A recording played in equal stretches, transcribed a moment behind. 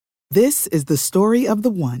This is the story of the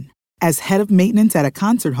one. As head of maintenance at a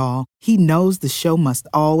concert hall, he knows the show must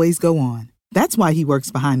always go on. That's why he works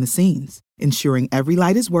behind the scenes, ensuring every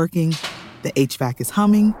light is working, the HVAC is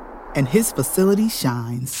humming, and his facility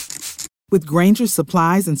shines. With Grainger's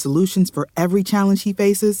supplies and solutions for every challenge he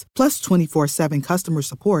faces, plus 24/7 customer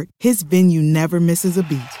support, his venue never misses a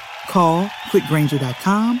beat. Call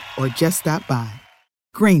quickgrainger.com or just stop by.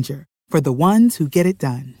 Grainger, for the ones who get it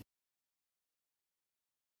done.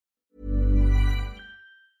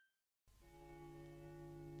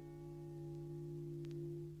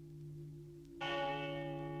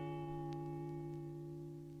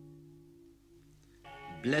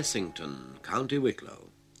 Blessington, County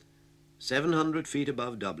Wicklow, 700 feet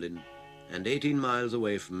above Dublin and 18 miles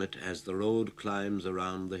away from it as the road climbs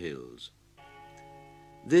around the hills.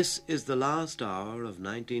 This is the last hour of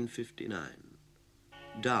 1959.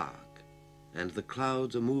 Dark, and the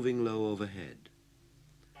clouds are moving low overhead.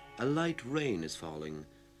 A light rain is falling,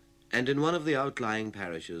 and in one of the outlying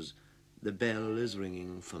parishes, the bell is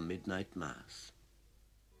ringing for midnight mass.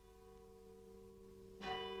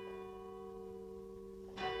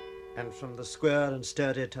 And from the square and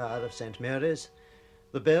sturdy tower of St. Mary's,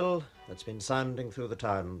 the bell that's been sounding through the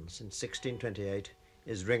town since 1628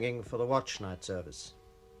 is ringing for the watch night service.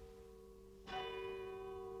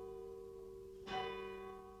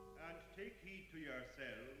 And take heed to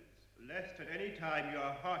yourselves, lest at any time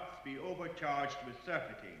your hearts be overcharged with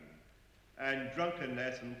surfeiting, and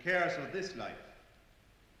drunkenness and cares of this life,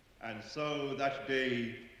 and so that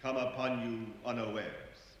day come upon you unawares.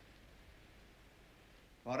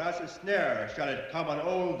 For as a snare shall it come on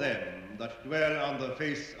all them that dwell on the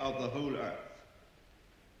face of the whole earth.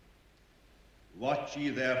 Watch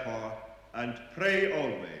ye therefore, and pray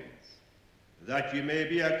always, that ye may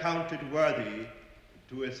be accounted worthy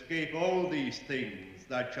to escape all these things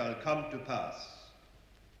that shall come to pass,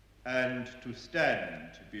 and to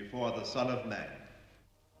stand before the Son of Man.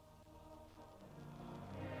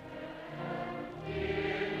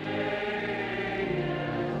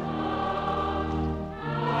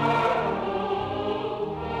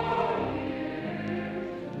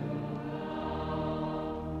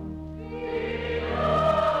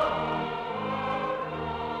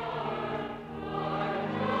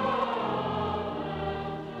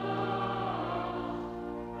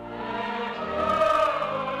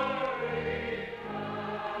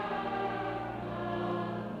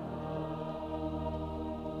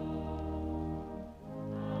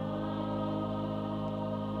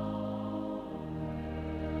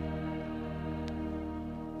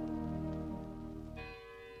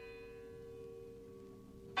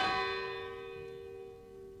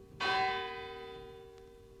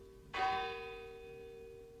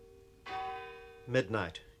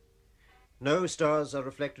 Midnight. No stars are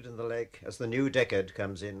reflected in the lake as the new decade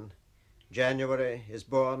comes in. January is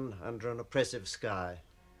born under an oppressive sky.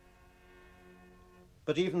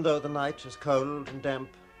 But even though the night is cold and damp,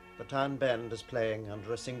 the town band is playing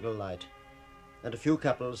under a single light, and a few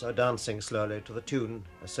couples are dancing slowly to the tune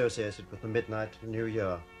associated with the midnight New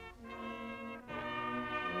Year.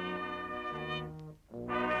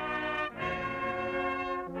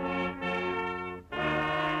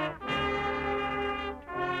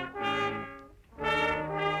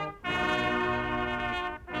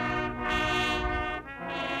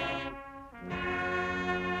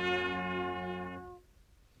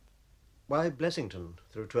 Why Blessington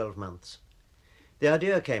through 12 months? The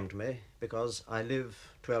idea came to me because I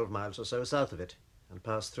live 12 miles or so south of it and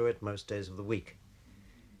pass through it most days of the week.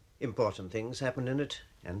 Important things happen in it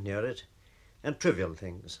and near it, and trivial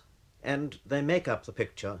things, and they make up the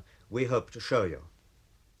picture we hope to show you.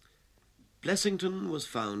 Blessington was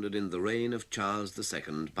founded in the reign of Charles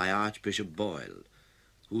II by Archbishop Boyle,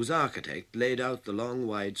 whose architect laid out the long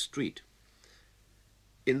wide street.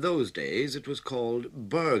 In those days it was called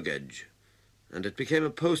Burgage, and it became a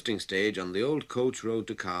posting stage on the old coach road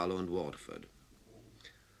to Carlow and Waterford.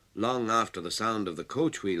 Long after the sound of the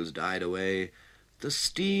coach wheels died away, the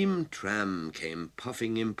steam tram came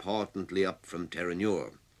puffing importantly up from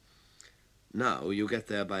Terenure. Now you get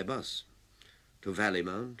there by bus, to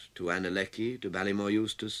Vallymount, to Annalecky, to Ballymore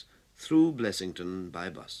Eustace, through Blessington by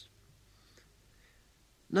bus.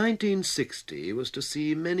 1960 was to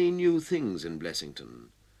see many new things in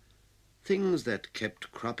Blessington, things that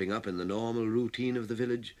kept cropping up in the normal routine of the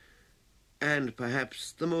village, and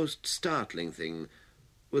perhaps the most startling thing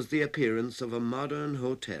was the appearance of a modern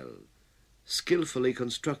hotel, skillfully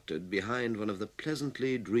constructed behind one of the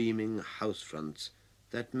pleasantly dreaming house fronts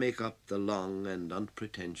that make up the long and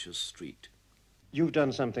unpretentious street. You've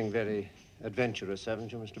done something very adventurous,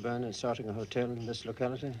 haven't you, Mr. Byrne, in starting a hotel in this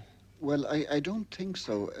locality? Well, I don't think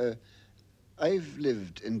so. I've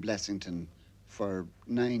lived in Blessington for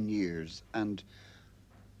 9 years, and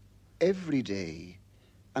every day,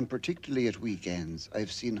 and particularly at weekends,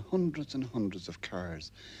 I've seen hundreds and hundreds of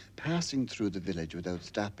cars passing through the village without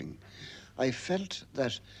stopping. I felt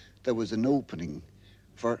that there was an opening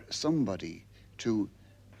for somebody to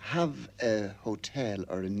have a hotel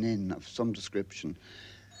or an inn of some description.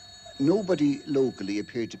 Nobody locally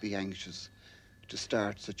appeared to be anxious to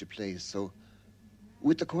start such a place, so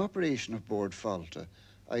with the cooperation of Bord Fáilte,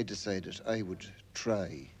 I decided I would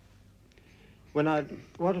try.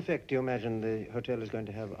 What effect do you imagine the hotel is going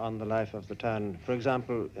to have on the life of the town? For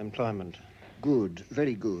example, employment. Good,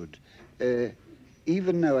 very good.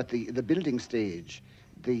 Even now at the building stage,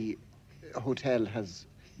 the hotel has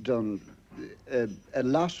done a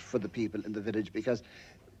lot for the people in the village, because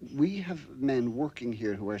we have men working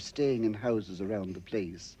here who are staying in houses around the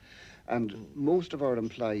place. And most of our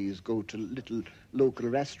employees go to little local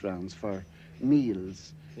restaurants for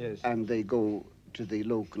meals. Yes. And they go to the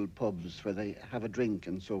local pubs where they have a drink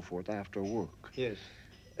and so forth after work. Yes.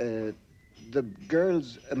 The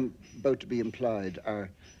girls about to be employed are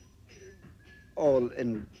all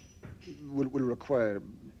will require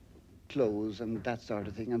clothes and that sort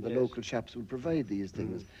of thing, and the Yes. local shops will provide these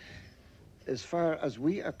things. As far as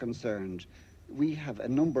we are concerned, we have a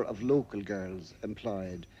number of local girls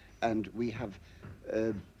employed, and we have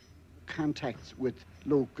contacts with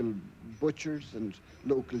local butchers and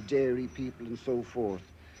local dairy people and so forth,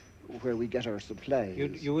 where we get our supplies.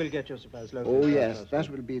 You will get your supplies locally? Oh, yes, that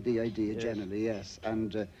will be the idea Yes. generally, yes.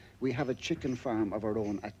 And we have a chicken farm of our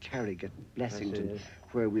own at Carrick, at Blessington, yes.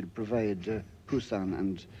 where we'll provide poussin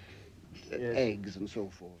and Yes. eggs and so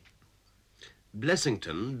forth.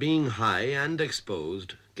 Blessington, being high and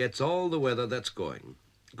exposed, gets all the weather that's going,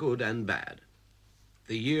 good and bad.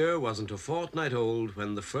 The year wasn't a fortnight old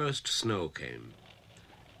when the first snow came.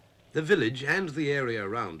 The village and the area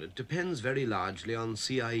around it depends very largely on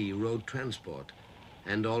CIE road transport,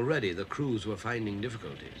 and already the crews were finding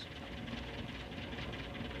difficulties.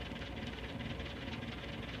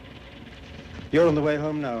 You're on the way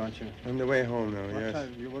home now, aren't you? On the way home now, What yes.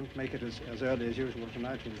 time? You won't make it as early as usual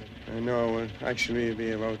tonight, will you? I know, well, actually it'll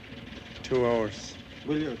be about 2 hours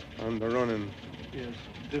Will you? on the running, Yes.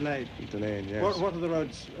 Delayed. delayed, yes. What are the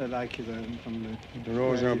roads like then from the... The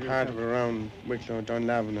roads where are you part of travel? around Wicklow,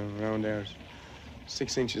 Dunlavin and around there.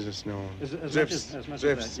 6 inches of snow. As much drifts as much as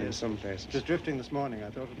drifts that, in yes. some places. Just drifting this morning, I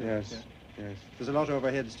thought it was. Yes, Yeah. yes, There's a lot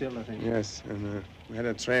overhead still, I think. yes. And we had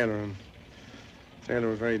a trailer, and the trailer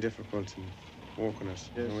was very difficult in walking it.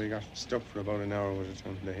 Yes. So we got stuck for about an hour with it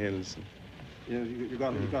on the hills. And You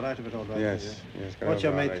got out of it all right. yes, yes. got What's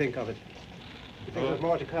your over all mate right. think of it? You think there's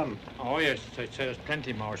more to come? Oh, yes, there's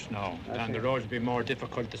plenty more snow. I And see. the roads will be more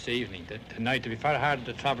difficult this evening. Tonight, it'll be far harder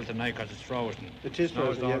to travel tonight because it's frozen. It is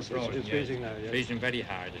Snow's frozen, all yes. It's freezing now, yes. Freezing very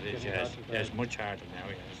hard, it is, Getting yes. hard to Yes, find. much harder now,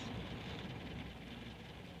 yes.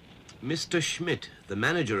 Mr. Schmidt, the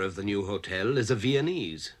manager of the new hotel, is a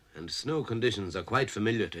Viennese, and snow conditions are quite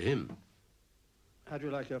familiar to him. How do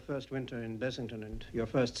you like your first winter in Blessington and your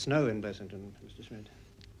first snow in Blessington, Mr. Schmidt?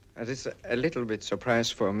 It is a little bit surprise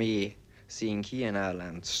for me seeing here in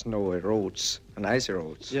Ireland snowy roads and icy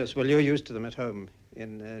roads. Yes, well, you're used to them at home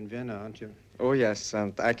in Vienna, aren't you? Oh, yes,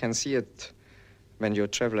 and I can see it when you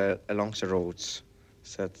travel along the roads,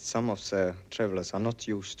 that some of the travelers are not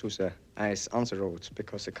used to the ice on the roads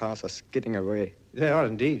because the cars are skidding away. They are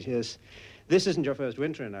indeed, yes. This isn't your first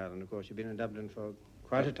winter in Ireland, of course. You've been in Dublin for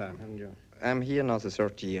quite a time, haven't you? I'm here now the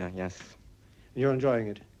third year, yes. You're enjoying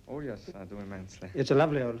it. Oh, yes, I do immensely. It's a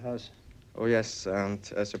lovely old house. Oh, yes, and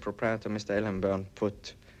as a proprietor, Mr. Ellenburn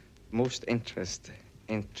put most interest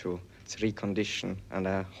into the recondition, and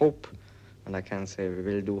I hope, and I can say we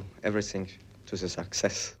will do everything to the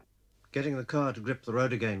success. Getting the car to grip the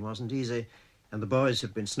road again wasn't easy, and the boys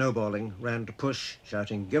who'd been snowballing ran to push,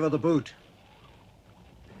 shouting, "Give her the boot!"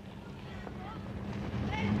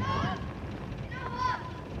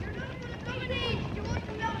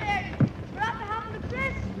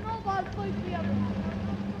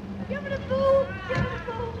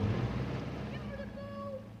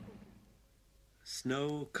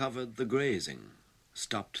 Snow covered the grazing,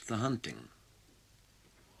 stopped the hunting.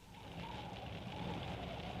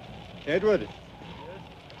 Edward. Yes?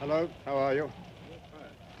 Hello, how are you?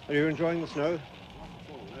 Are you enjoying the snow?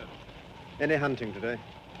 Any hunting today?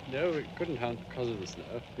 No, we couldn't hunt because of the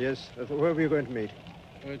snow. Yes. Where were you going to meet?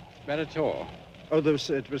 Bellator. Oh,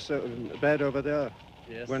 it was so bad over there.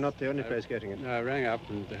 Yes. We're not the only place getting it. No, I rang up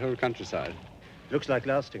and the whole countryside. Looks like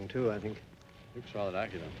lasting, too, I think. Looks rather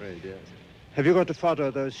like it, I'm afraid, yes. Have you got to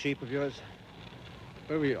fodder those sheep of yours?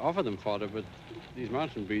 Well, we offer them fodder, but these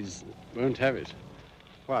mountain breeds won't have it.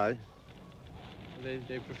 Why?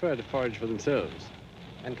 They prefer to forage for themselves.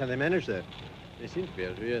 And can they manage that? They seem to be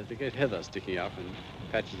able to. Yes, they get heather sticking up and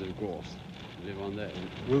patches of gorse and live on there.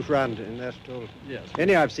 Root round in that at all? Yes.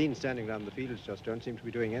 Any I've seen standing around the fields just don't seem to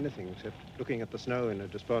be doing anything except looking at the snow in a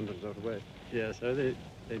despondent sort of way. Yes, so they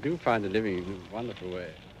do find a living in a wonderful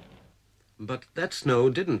way. But that snow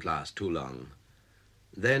didn't last too long.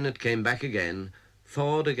 Then it came back again,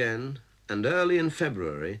 thawed again, and early in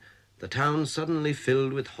February, the town suddenly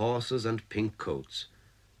filled with horses and pink coats.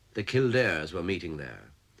 The Kildares were meeting there.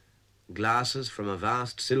 Glasses from a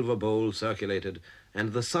vast silver bowl circulated,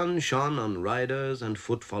 and the sun shone on riders and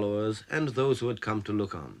foot followers and those who had come to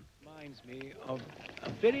look on. Reminds me of a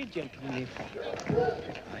very gentlemanly fox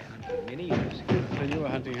I hunted many years ago. When you were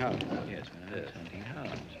hunting hounds? Yes, when I was hunting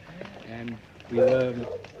hounds. And we were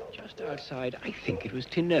just outside, I think it was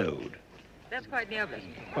Tinode. That's quite near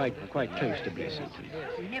Blessington. Quite close to Blessington.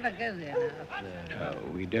 We never go there now. No,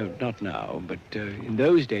 we don't, not now, but in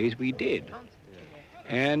those days we did.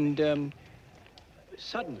 And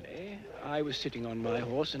suddenly I was sitting on my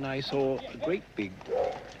horse and I saw a great big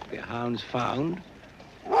hounds found,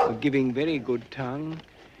 giving very good tongue,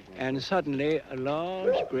 and suddenly a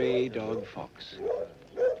large grey dog fox.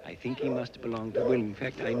 I think he must have belonged to, well, in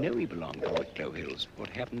fact, I know he belonged to Wicklow Hills. What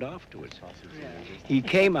happened afterwards? He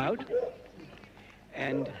came out,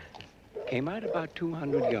 and came out about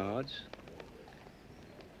 200 yards,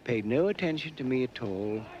 paid no attention to me at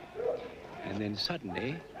all, and then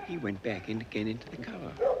suddenly he went back again into the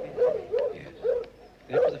cover. Yes.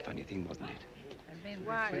 That was a funny thing, wasn't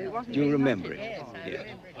it? Do you remember it?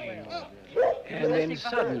 Yes. And then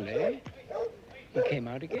suddenly he came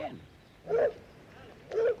out again.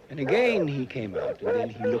 And again he came out, and then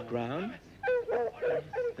he looked round,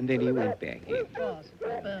 and then he went back in.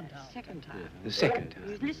 Second time. The second time.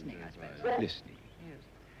 He was listening, I suppose. Listening. Yes.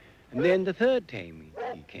 And then the third time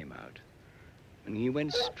he came out, and he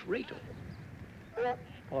went straight on,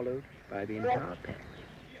 followed by the entire pack.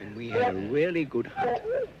 And we had a really good hunt.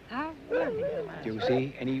 How really? Do you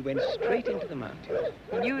see? And he went straight into the mountains.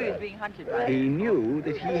 He knew he was being hunted by He knew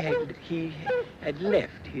that he had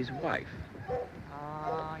left his wife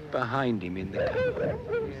behind him in the cover.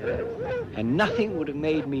 And nothing would have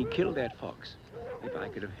made me kill that fox if I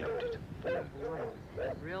could have helped it.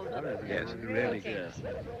 Real Yes, really good.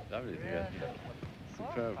 Lovely to hear.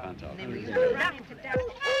 Superb hunt out.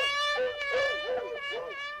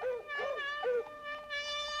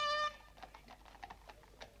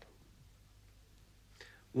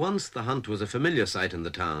 Once the hunt was a familiar sight in the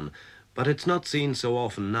town, but it's not seen so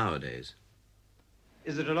often nowadays.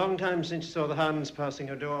 Is it a long time since you saw the hounds passing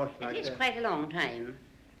your door like It is that? quite a long time.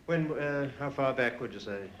 When, how far back would you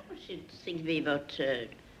say? I should think to be about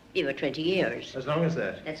 20 years. As long as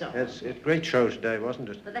that? That's all. It's a great show today, wasn't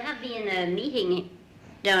it? But there have been a meeting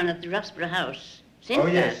down at the Roxburgh House.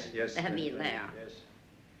 Since yes. There have been there. Yes.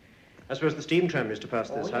 I suppose the steam tram used to pass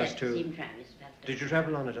this house yes, too. steam tram is passed. Did you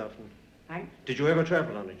travel on it often? Pardon? Did you ever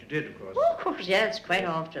travel on it? You did, of course. Oh, of course, yes, quite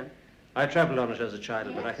often. I travelled on it as a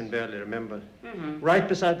child, but I can barely remember. Mm-hmm. Right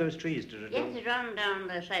beside those trees, did it? Yes, it ran down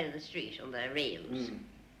the side of the street on the rails. Mm.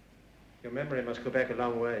 Your memory must go back a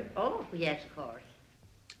long way. Oh, yes, of course.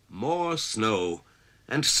 More snow,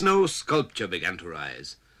 and snow sculpture began to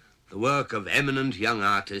rise. The work of eminent young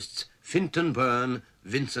artists, Finton Byrne,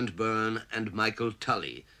 Vincent Byrne, and Michael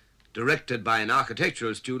Tully, directed by an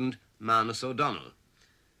architectural student, Manus O'Donnell.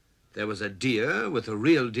 There was a deer with a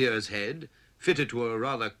real deer's head, fitted to a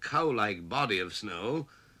rather cow-like body of snow.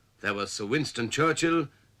 There was Sir Winston Churchill,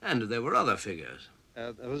 and there were other figures.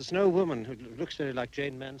 There was a snow woman who looks very like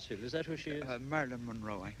Jane Mansfield. Is that who she is? Marilyn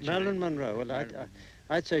Monroe, actually. Marilyn Monroe. Well,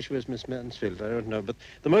 I'd say she was Miss Mansfield. I don't know. But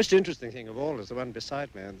the most interesting thing of all is the one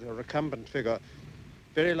beside me, the recumbent figure,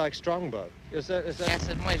 very like Strongbow. Is that? Yes,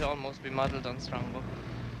 it might almost be modelled on Strongbow.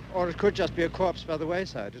 Or it could just be a corpse by the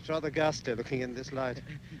wayside. It's rather ghastly looking in this light.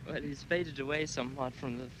 Well, he's faded away somewhat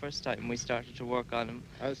from the first time we started to work on him.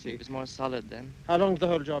 I see. He was more solid then. How long did the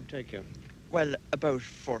whole job take you? Well, about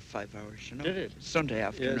 4 or 5 hours, you know. Did it? Sunday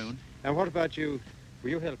afternoon. Yes. And what about you? Were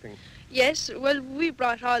you helping? Yes, well, we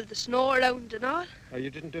brought all the snow around and all. Oh, you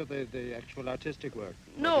didn't do the actual artistic work?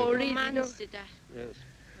 No, really, no. Did that. Yes.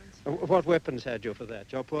 What weapons had you for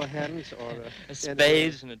that? Your poor hands or... a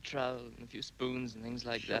spade and a trowel and a few spoons and things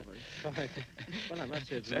like that. Right. Well, I must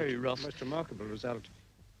say it's very rough. Most remarkable result.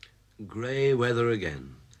 Grey weather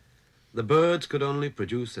again. The birds could only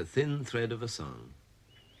produce a thin thread of a song.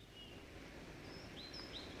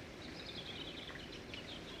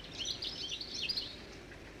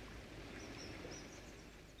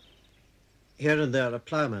 Here and there a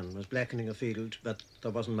ploughman was blackening a field, but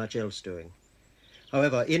there wasn't much else doing.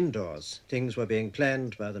 However, indoors, things were being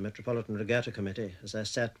planned by the Metropolitan Regatta Committee as I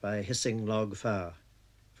sat by a hissing log fire,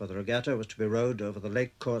 for the regatta was to be rowed over the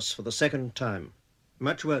lake course for the second time.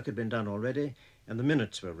 Much work had been done already, and the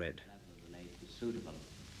minutes were read. Suitable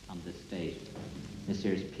on this date.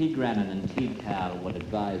 Messrs. P. Grennan and T. Cal would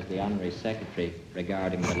advise the Honorary Secretary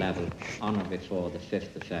regarding the level on or before the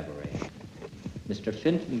 5th of February. Mr.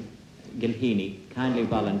 Finton Gilheany kindly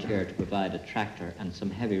volunteered to provide a tractor and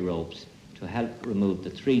some heavy ropes to help remove the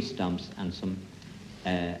 3 stumps and some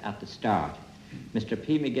at the start. Mr.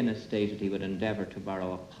 P. McGuinness stated he would endeavour to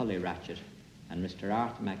borrow a pulley ratchet, and Mr.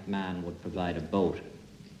 Arthur McMahon would provide a boat.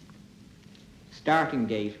 Starting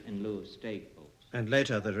gate in lieu of stake boats. And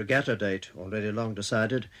later, the regatta date, already long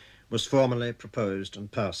decided, was formally proposed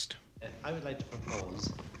and passed. I would like to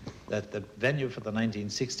propose that the venue for the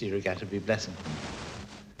 1960 regatta be Blessington,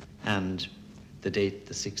 and the date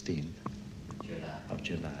the 16th of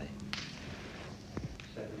July.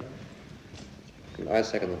 I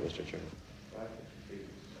second that, Mr. Chairman.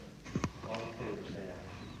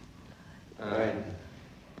 Aye.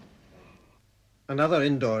 Another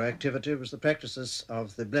indoor activity was the practices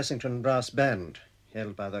of the Blessington Brass Band,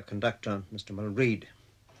 held by the conductor, Mr. Mulreed.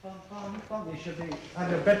 You should be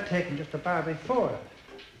on your breath taken just a bar before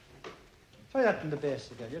it. Try that in the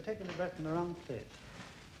bass again. You're taking the breath in the wrong place.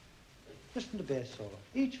 Just in the bass solo.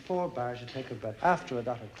 Each 4 bars you take a breath after a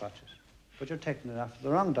dotted crotchet, but you're taking it after the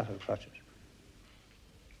wrong dotted crotchet.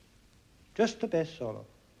 Just the bass solo.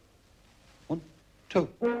 1, 2.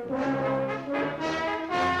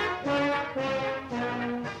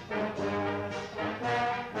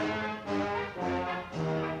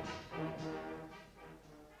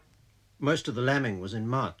 Most of the lambing was in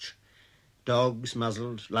March. Dogs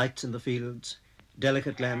muzzled, lights in the fields,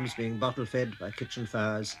 delicate lambs being bottle-fed by kitchen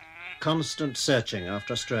fires, constant searching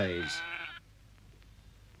after strays.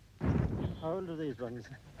 How old are these ones?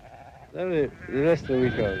 They're less than a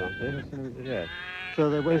week old, aren't they? Yes. So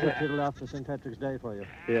they wait until after St. Patrick's Day for you?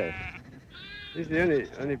 Yes. These are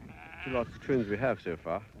the only 2 lots of twins we have so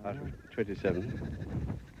far, out of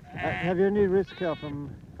 27. Have you any risk here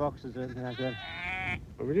from foxes or anything like that?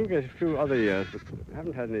 Well, we do get a few other years, but we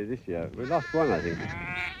haven't had any this year. We lost one, I think.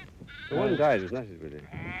 The one died, wasn't it, really?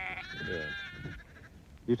 Yeah.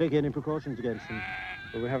 Do you take any precautions against them?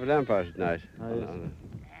 Well, we have a lamp out at night on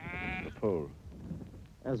a pole.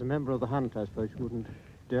 As a member of the hunt, I suppose you wouldn't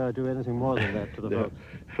dare do anything more than that to the No. fox.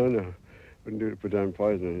 Oh, no. Wouldn't do to put down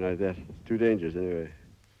poison or anything like that. It's too dangerous, anyway.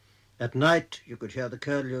 At night, you could hear the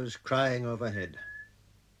curlews crying overhead.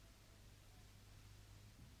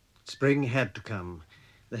 Spring had to come.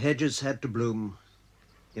 The hedges had to bloom.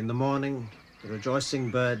 In the morning, the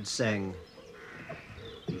rejoicing birds sang.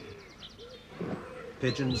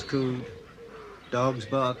 Pigeons cooed, dogs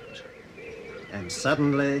barked, and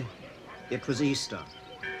suddenly it was Easter.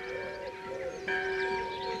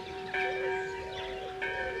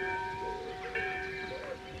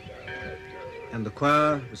 And the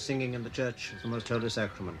choir was singing in the church of the Most Holy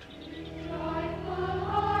Sacrament.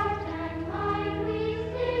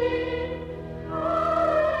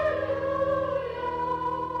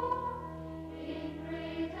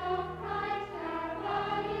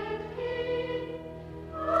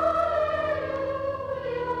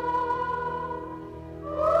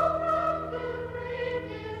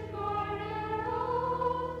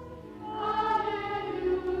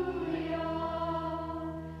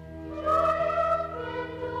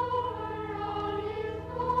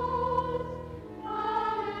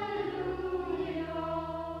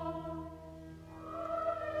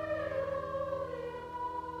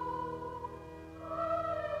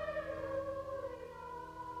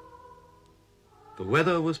 The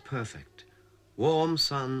weather was perfect. Warm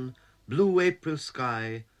sun, blue April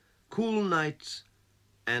sky, cool nights,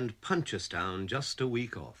 and Punchestown just a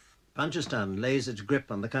week off. Punchestown lays its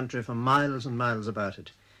grip on the country for miles and miles about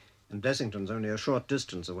it, and Blessington's only a short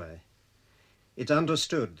distance away. It's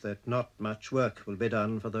understood that not much work will be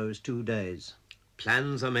done for those 2 days.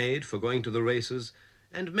 Plans are made for going to the races,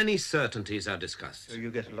 and many certainties are discussed. So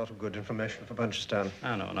you get a lot of good information for Punchestown.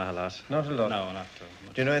 Oh, no, not a lot. Not a lot? No, not too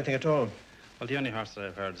much. Do you know anything at all? Well, the only horse that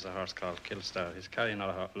I've heard is a horse called Killstar. He's carrying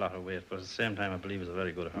a lot of weight, but at the same time, I believe he's a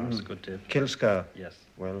very good horse. Good tip. Killscar? Yes.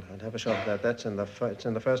 Well, I'd have a shot at that. That's in it's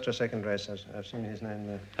in the first or second race. I've seen his name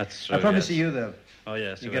there. That's true, I'll probably yes. see you there. Oh,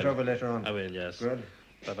 yes. You get over later on. I will, yes. Good.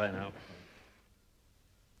 Bye-bye now.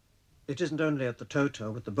 It isn't only at the tote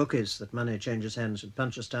or with the bookies that money changes hands at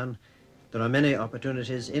Punchestown. There are many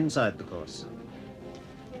opportunities inside the course.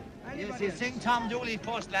 Yes, he'll sing Tom Dooley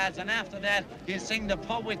first, lads, and after that, he'll sing the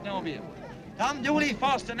pub with Nobby. Tom Dooley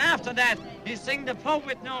first, and after that, he sing the pub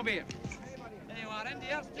with no beer. There you are, Andy.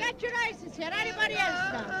 Get your license here. Anybody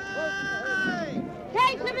else now?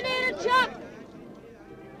 Take lemonade and chop.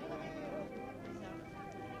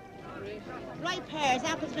 Ripe pears,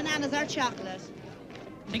 apples, bananas, or chocolate.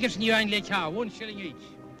 Tickets in your Angley car, 1 shilling each.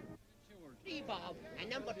 3 bob, and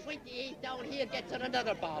number 28 down here gets her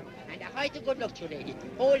another bob. And a height of good luck to you, lady.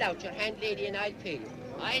 Hold out your hand, lady, and I'll pay you.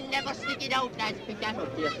 I'll never stick it out, lads. Pick that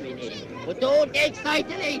up, dear me, lady. But don't excite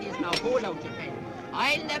the ladies now. Hold out your hand.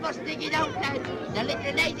 I'll never stick it out, lads. The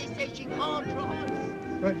little lady says she can't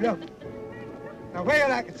run. Good look. Now, where you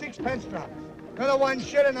like it? 6 drop. Another 1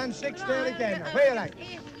 shilling and 6 there again. Now, where you like?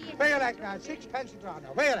 Where you like, lad? 6 a drop. Now,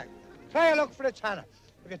 where you like? Try a look for the tanner.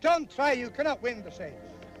 If you don't try, you cannot win the sale.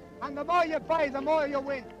 And the more you buy, the more you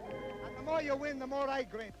win. And the more you win, the more I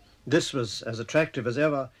grin. This was as attractive as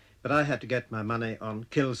ever, but I had to get my money on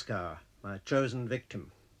Kilscar, my chosen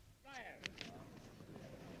victim.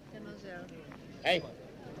 Hey.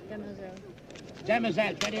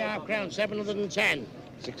 Demoiselle, 20 crown, 710.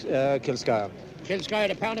 Kilscar. Kilscar,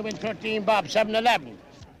 the pounder win 13 bob, 711.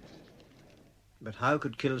 But how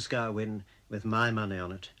could Kilscar win with my money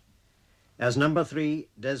on it? As number 3,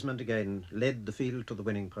 Desmond again, led the field to the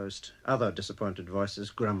winning post, other disappointed voices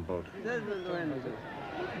grumbled. Desmond wins.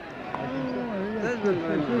 Desmond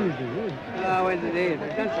wins. Ah, wait a minute.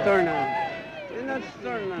 That's turn on. That's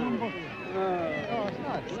turn on. No, it's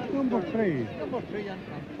not. Number 3. Number 3 and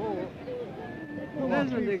 4.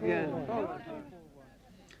 Desmond again.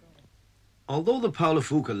 Although the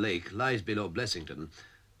Paulafuca Lake lies below Blessington,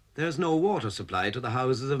 there's no water supply to the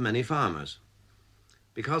houses of many farmers.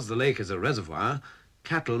 Because the lake is a reservoir,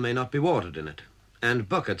 cattle may not be watered in it, and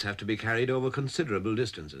buckets have to be carried over considerable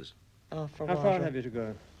distances. How far have you to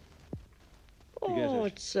go? Oh,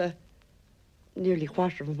 it's nearly a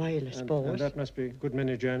quarter of a mile, I suppose. And that must be a good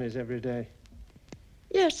many journeys every day.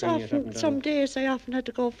 Yes, often, some days I often had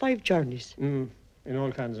to go 5 journeys. In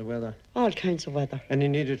all kinds of weather. All kinds of weather. And you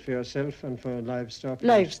need it for yourself and for livestock?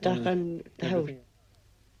 Livestock and the house.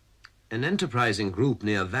 An enterprising group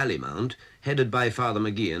near Valleymount, headed by Father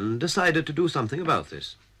McGeehan, decided to do something about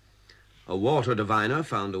this. A water diviner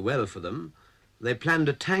found a well for them. They planned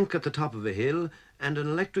a tank at the top of a hill and an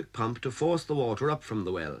electric pump to force the water up from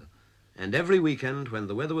the well. And every weekend, when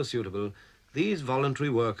the weather was suitable, these voluntary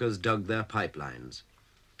workers dug their pipelines.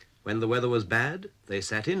 When the weather was bad, they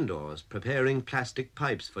sat indoors, preparing plastic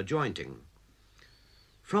pipes for jointing.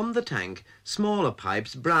 From the tank, smaller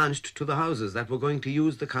pipes branched to the houses that were going to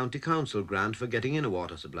use the county council grant for getting in a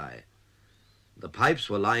water supply. The pipes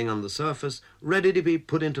were lying on the surface, ready to be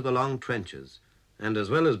put into the long trenches, and as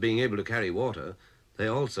well as being able to carry water, they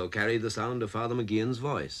also carried the sound of Father McGeehan's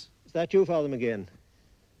voice. Is that you, Father McGeehan?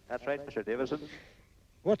 That's right, Mr. Davison.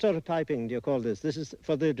 What sort of piping do you call this? This is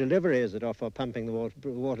for the delivery, is it, or for pumping the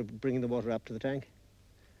water, bringing the water up to the tank?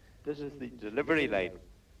 This is the delivery line.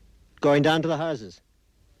 Going down to the houses?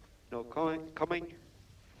 No, coming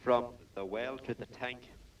from the well to the tank.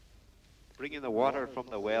 Bringing the water from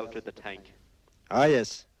the well to the tank. Ah,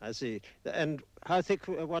 yes, I see. And how thick,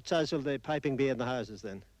 what size will the piping be in the houses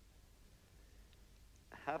then?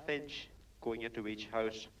 Half inch going into each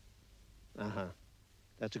house. Uh-huh.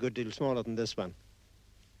 That's a good deal smaller than this one.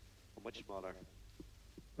 Much smaller.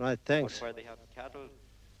 Right, thanks. But where they have cattle,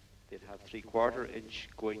 they'd have 3/4 inch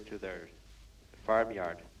going to their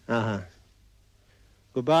farmyard. Uh-huh.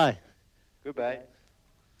 Goodbye. Goodbye.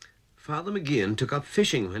 Father McGeehan took up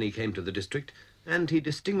fishing when he came to the district, and he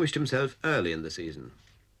distinguished himself early in the season.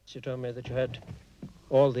 You told me that you had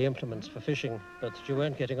all the implements for fishing, but that you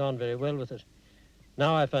weren't getting on very well with it.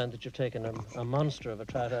 Now I find that you've taken a monster of a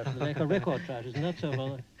trout out of the lake, a record trout, isn't that so,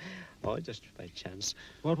 Father? Oh, just by chance.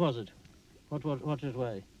 What was it? What did it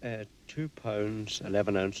weigh? 2 pounds,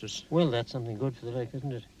 11 ounces. Well, that's something good for the lake,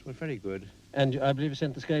 isn't it? Well, very good. And I believe you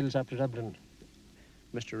sent the scales up to Dublin.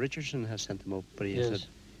 Mr. Richardson has sent them up, but he Yes. has had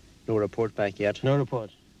no report back yet. No report?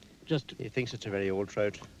 Just... He thinks it's a very old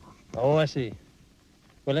trout. Oh, I see.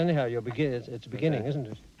 Well, anyhow, it's beginning, isn't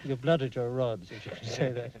it? You've blooded your rods, if you can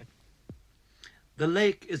say that. The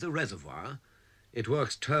lake is a reservoir. It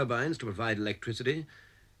works turbines to provide electricity.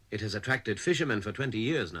 It has attracted fishermen for 20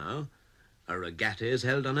 years now. A regatta is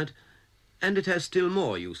held on it, and it has still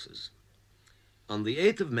more uses. On the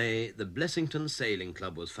 8th of May, the Blessington Sailing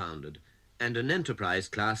Club was founded, and an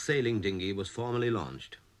Enterprise-class sailing dinghy was formally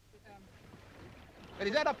launched. But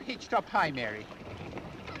is that up hitched up high, Mary?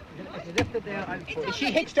 Is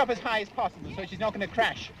she hitched up as high as possible so she's not going to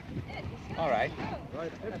crash? All right.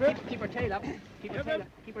 Keep her tail up. Keep her tail up.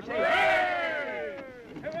 Keep her tail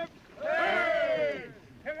up.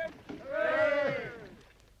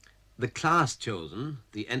 The class chosen,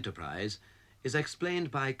 the Enterprise, is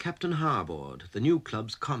explained by Captain Harbord, the new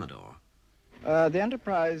club's commodore. The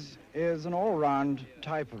Enterprise is an all-round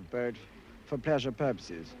type of boat for pleasure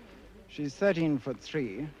purposes. She's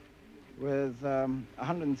 13'3", with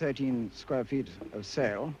 113 square feet of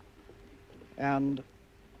sail, and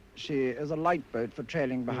she is a light boat for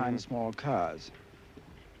trailing behind small cars.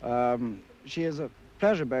 She is a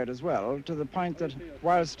pleasure boat as well, to the point that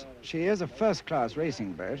whilst she is a first-class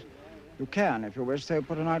racing boat, you can, if you wish so,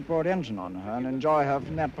 put an outboard engine on her and enjoy her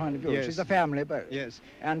from that point of view. Yes. She's a family boat. Yes.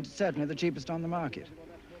 And certainly the cheapest on the market.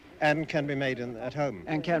 And can be made at home.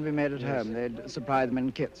 And can be made at home. They'd supply them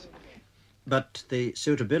in kits. But the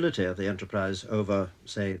suitability of the Enterprise over,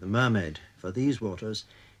 say, the Mermaid for these waters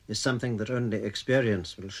is something that only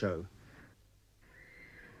experience will show.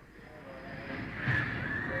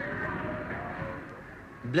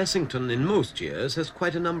 Blessington in most years has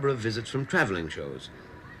quite a number of visits from travelling shows.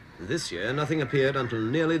 This year nothing appeared until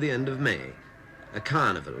nearly the end of May. A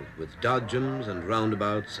carnival with dodgems and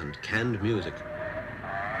roundabouts and canned music.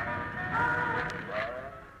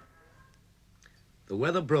 The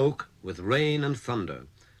weather broke with rain and thunder,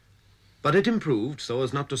 but it improved so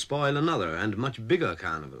as not to spoil another and much bigger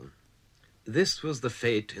carnival. This was the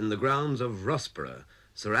fete in the grounds of Rossborough,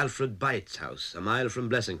 Sir Alfred Byte's house, a mile from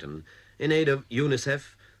Blessington, in aid of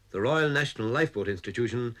UNICEF, the Royal National Lifeboat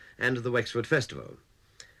Institution, and the Wexford Festival.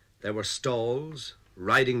 There were stalls,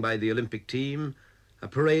 riding by the Olympic team, a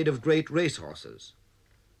parade of great racehorses.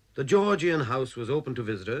 The Georgian house was open to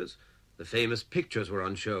visitors, the famous pictures were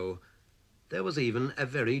on show. There was even a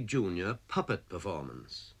very junior puppet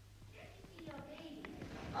performance.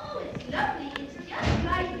 Oh, it's lovely. It's just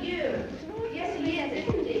like you. Yes, it is,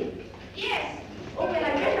 isn't it? Yes. Oh, well,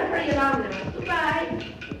 I better hurry along now. Goodbye.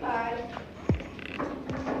 Goodbye.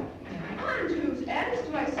 And whose else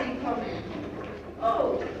do I see coming?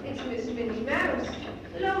 Oh, it's Miss Minnie Mouse.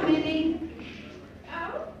 Hello, Minnie.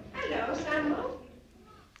 Oh, hello, Sammo.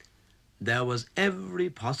 There was every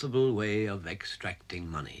possible way of extracting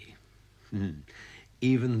money.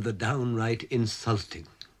 Even the downright insulting.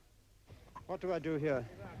 What do I do here?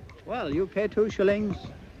 Well, you pay 2 shillings.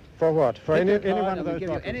 For what? For any one of We those give you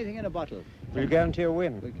bottles? anything in a bottle. Will you guarantee a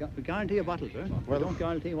win? We guarantee a bottle, sir. We don't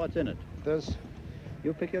guarantee what's in it. There's...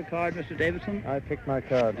 You pick your card, Mr. Davidson. I picked my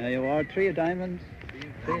card. There you are, 3 of diamonds.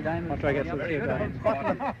 3 of diamonds. What do I get for 3 of diamonds?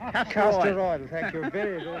 Castor oil. Thank you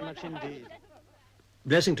very, very much indeed.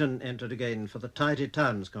 Blessington entered again for the Tidy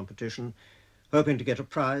Towns competition, hoping to get a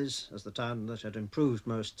prize as the town that had improved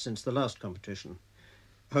most since the last competition.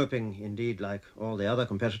 Hoping, indeed, like all the other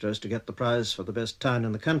competitors, to get the prize for the best town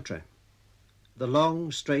in the country. The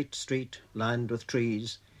long, straight street, lined with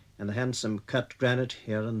trees, and the handsome cut granite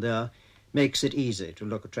here and there, makes it easy to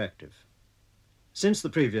look attractive. Since the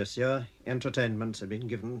previous year, entertainments have been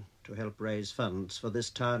given to help raise funds for this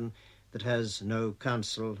town that has no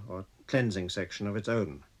council or cleansing section of its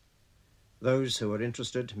own. Those who were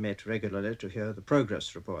interested met regularly to hear the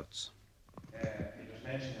progress reports. It was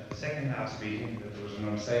mentioned at the second last meeting that there was an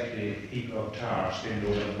unsightly heap of tar spilled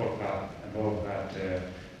over the footpath above at the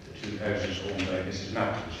 2 houses owned by Mrs.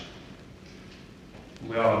 Matthews.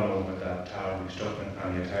 We all know about that tar. We've stuck in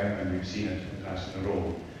plenty of time and we've seen it passing the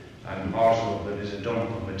road. And also there is a dump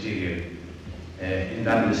of material in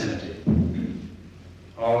that vicinity.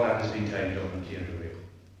 All that has been tidied up and cleared away.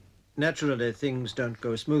 Naturally, things don't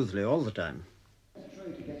go smoothly all the time. Let's try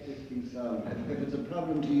to get this thing solved. If it's a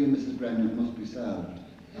problem to you, Mrs. Brennan, it must be solved.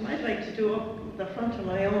 I'd like to do up the front of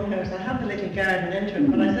my own house. I have the little garden entrance,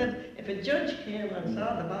 but I said if a judge came and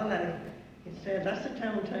saw the ball alley, he'd say that's a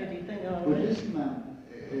town tidy thing, all But right. listen, ma'am,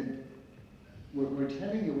 we're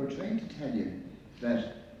telling you, we're trying to tell you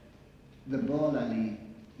that the ball alley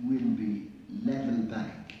will be level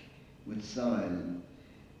back with soil.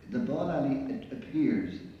 The ball alley, it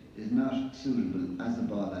appears, is not suitable as a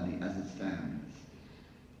ball alley as it stands,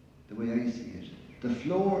 the way I see it. The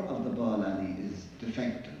floor of the ball alley is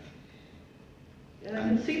defective. And I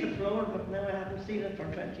can see the floor, but now I haven't seen it for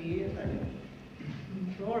 20 years.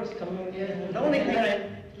 The floor is coming out. Yeah. The only thing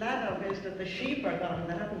I'm glad of is that the sheep are gone.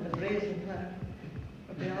 They haven't been grazing flat.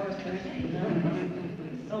 But they always try to.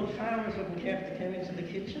 Old farmers wouldn't care if they came into the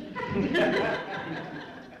kitchen.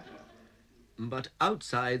 But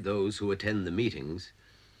outside those who attend the meetings,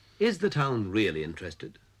 is the town really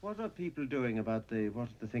interested? What are people doing about what are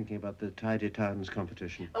they thinking about the Tidy Towns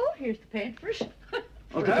competition? Oh, here's the paintbrush.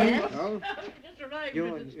 Okay. Yes. Oh. Just arrived.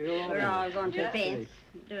 You're We're all going to paint.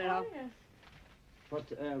 Do it all.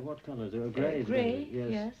 What colours? Grey? Grey,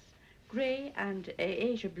 yes. Grey and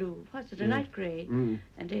Asia blue. What's it? A light grey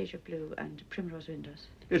and Asia blue and primrose windows.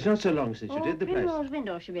 It's not so long since you Oh, did the place. primrose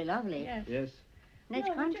windows should be lovely. Yes. Yes. Nice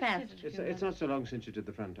contrast. It's not so long since you did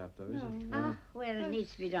the front up, though, is it? Ah, well, it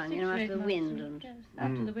needs to be done, you know, after the wind and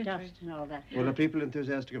after the winter. dust and all that. Well, are people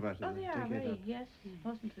enthusiastic about it? Oh, they are, very, yes.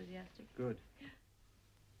 Most enthusiastic. Good.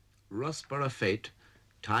 Rossborough fete,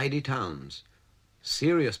 tidy towns,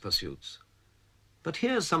 serious pursuits. But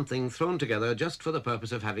here's something thrown together just for the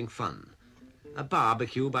purpose of having fun. A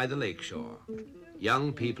barbecue by the lakeshore.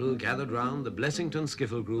 Young people gathered round the Blessington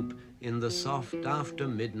Skiffle group in the soft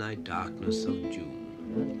after-midnight darkness of June.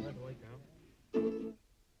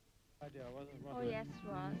 Oh, yes, it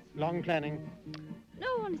was. Long planning. No,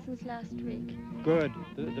 only since last week. Good.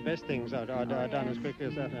 The best things are done as quickly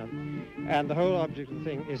as that. And the whole object of the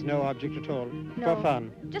thing is no object at all. No, for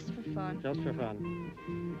fun. Just for fun. Just for fun.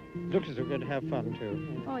 Looks as if we're going to have fun,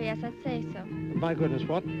 too. Oh, yes, I'd say so. My goodness,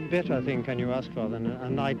 what better thing can you ask for than a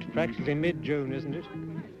night practically mid-June, isn't it?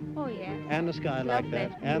 Oh, yes. And the sky like Lovely.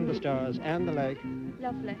 that, and the stars, and the lake.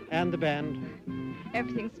 Lovely. And the band.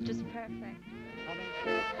 Everything's just perfect. Come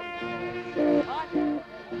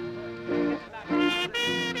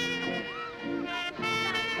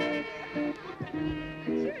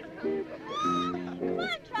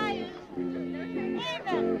on, try it.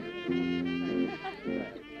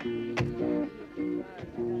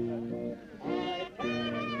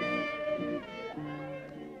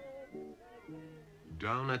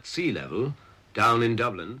 Down at sea level, down in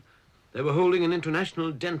Dublin, they were holding an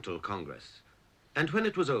international dental congress. And when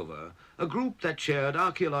it was over, a group that shared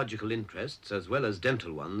archaeological interests as well as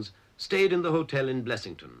dental ones stayed in the hotel in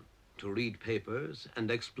Blessington to read papers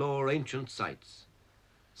and explore ancient sites.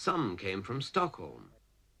 Some came from Stockholm.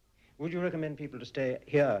 Would you recommend people to stay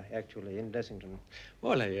here, actually, in Blessington?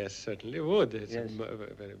 Well, yes, certainly would. It's Yes.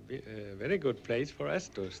 a very good place for us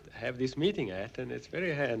to have this meeting at, and it's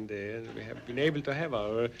very handy. And we have been able to have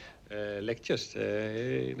our lectures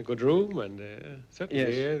in a good room, and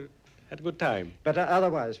certainly Yes. had a good time. But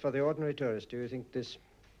otherwise, for the ordinary tourist, do you think this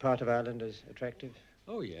part of Ireland is attractive?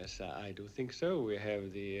 Oh, yes, I do think so. We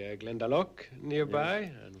have the Glendalough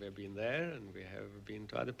nearby, and we've been there, and we have been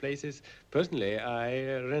to other places. Personally,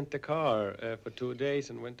 I rent a car for 2 days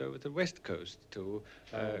and went over to the west coast to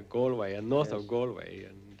Galway and north of Galway,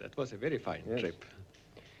 and that was a very fine trip.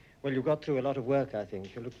 Well, you got through a lot of work, I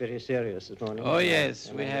think. You look very serious this morning. Oh,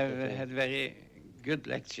 yes, we have had very good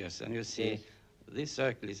lectures, and you see, this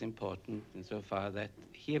circle is important insofar that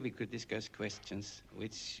here we could discuss questions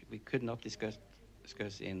which we could not discuss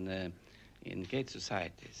in great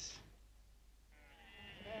societies.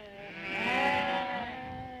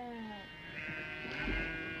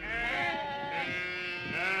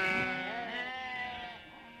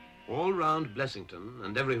 All round Blessington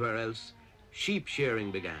and everywhere else, sheep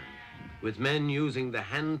shearing began, with men using the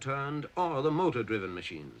hand-turned or the motor-driven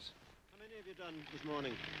machines. How many have you done this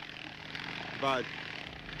morning? About?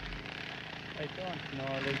 I don't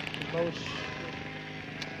know, like about...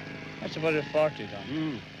 That's about a 40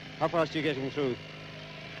 done. How fast are you getting through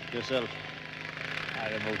yourself?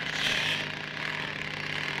 At about...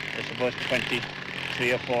 It's about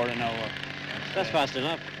 23 or 4 an hour. That's fast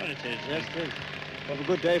enough. Well, it is. Yes, it is. Have a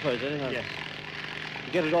good day for it, anyhow. Yes.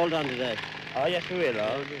 You get it all done today. Oh, yes, we will.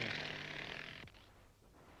 Oh, dear.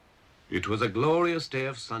 It was a glorious day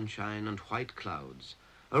of sunshine and white clouds,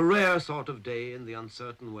 a rare sort of day in the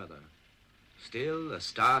uncertain weather. Still, a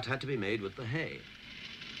start had to be made with the hay.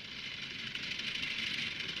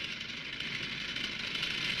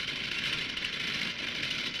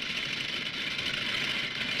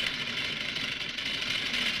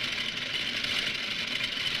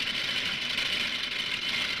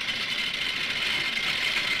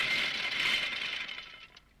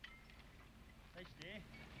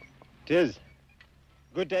 It is.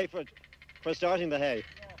 Good day for starting the hay.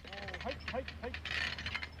 Is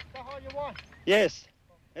that all you want? Yes.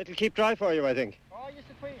 It'll keep dry for you, I think. Oh, yes,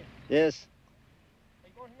 the Queen. Yes. Are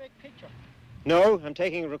you going to make a picture? No,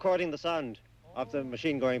 I'm recording the sound of the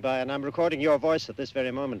machine going by, and I'm recording your voice at this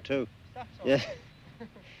very moment, too. That's all. Yeah.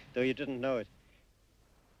 Though you didn't know it.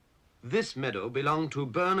 This meadow belonged to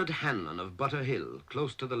Bernard Hanlon of Butter Hill,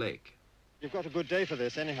 close to the lake. You've got a good day for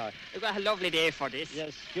this, anyhow. We've got a lovely day for this.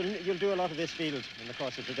 Yes, you'll do a lot of this field in the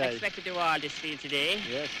course of the I day. expect to do all this field today.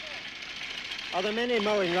 Yes. Are there many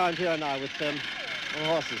mowing around here now with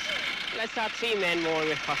horses? Well, I saw 3 men mowing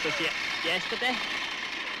with horses yesterday.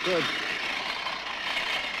 Good.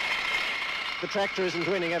 The tractor isn't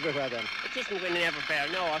winning everywhere, then? It isn't winning everywhere,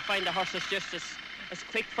 no. I find the horses just as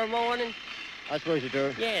quick for mowing. And I suppose you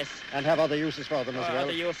do. yes. And have other uses for them as well.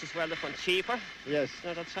 Other uses as well, they find cheaper. Yes.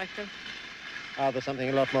 Another tractor. There's something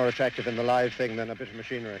a lot more attractive in the live thing than a bit of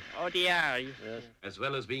machinery. Oh, they are. Yes. As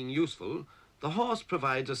well as being useful, the horse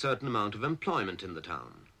provides a certain amount of employment in the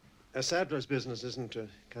town. A saddler's business isn't a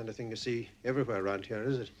kind of thing you see everywhere around here,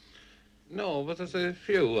 is it? No, but there's a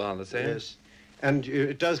few all the same. Yes. And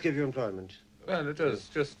it does give you employment? Well, it does.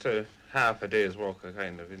 Just half a day's work,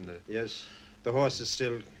 kind of, in the... Yes. The horse is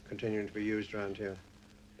still continuing to be used around here?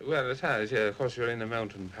 Well, it has, yeah. Of course, you're in the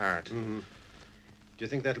mountain part. Mm-hmm. Do you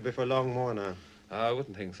think that'll be for long more now? I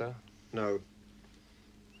wouldn't think so. No.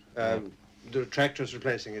 The tractor's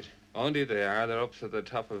replacing it? Only they are. They're up to the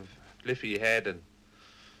top of Liffey Head and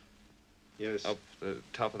yes, up the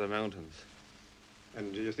top of the mountains.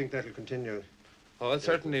 And do you think that'll continue? Oh, it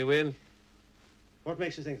certainly will. What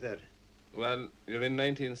makes you think that? Well, you're in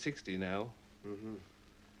 1960 now. Mm-hmm.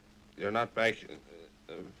 You're not back,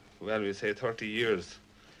 well, we say 30 years.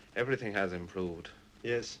 Everything has improved.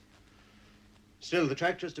 Yes. Still, the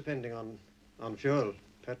tractor's depending on fuel,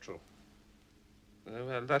 petrol.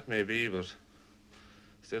 Well, that may be, but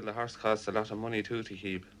still the horse costs a lot of money, too, to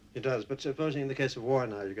keep. It does, but supposing in the case of war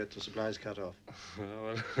now, you get the supplies cut off.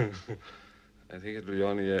 Well, I think it'll be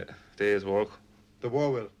only a day's work. The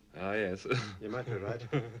war will? Ah, yes. You might be right.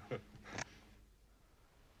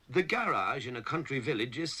 The garage in a country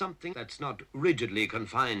village is something that's not rigidly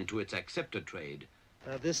confined to its accepted trade.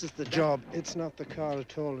 Now, this is the job. It's not the car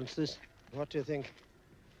at all. It's this. What do you think?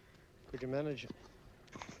 Could you manage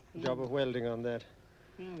a job of welding on that?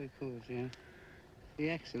 Yeah, we could, yeah. The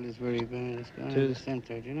axle is very bad. It's gone It in the is.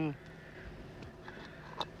 centre, do you know?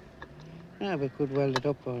 Yeah, we could weld it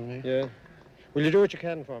up all right. Yeah. Will you do what you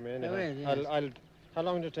can for me, anyhow? I will, yes. How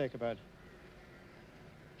long did it take about?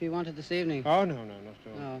 Do you want it this evening? Oh, no, not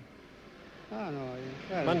at all. No. Oh, no.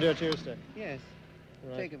 Well, Monday or Tuesday? Yes.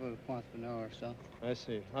 Right. Take about a quarter of an hour or so. I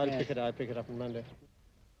see. I'll Yes. pick it up on Monday.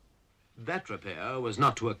 That repair was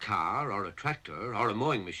not to a car or a tractor or a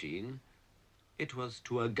mowing machine. It was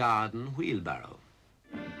to a garden wheelbarrow.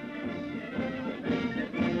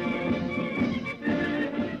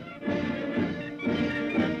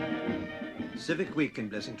 Civic Week in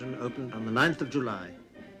Blessington opened on the 9th of July.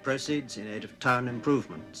 Proceeds in aid of town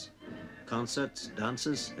improvements. Concerts,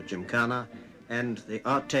 dances, a gymkhana, and the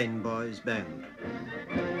Artane Boys Band.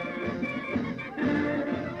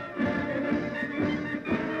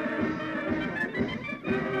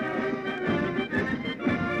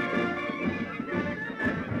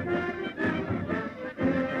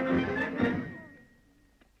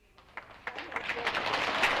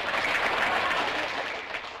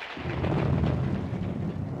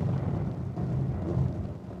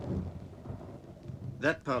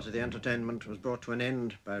 That part of the entertainment was brought to an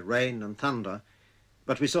end by rain and thunder,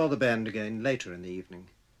 but we saw the band again later in the evening.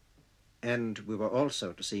 And we were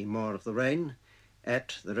also to see more of the rain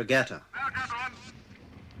at the regatta. Now, gentlemen,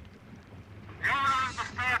 you're on the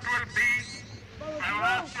start with me. I will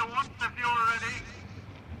ask you once if you're ready.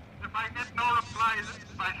 If I get no reply,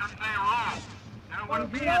 I shall say roll. There will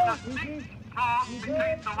be a distinct pause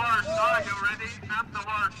between the words "Are you ready?" and the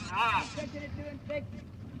words "roll."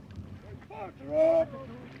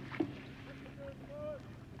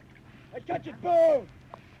 I catch it, boom!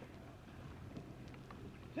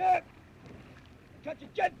 Set! Catch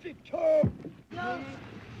it, jet feet, two! Are you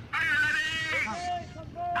ready?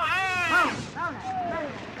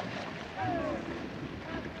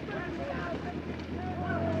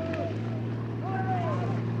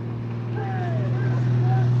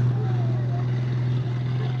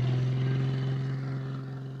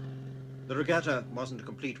 The regatta wasn't a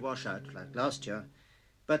complete washout like last year,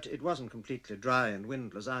 but it wasn't completely dry and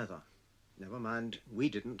windless either. Never mind, we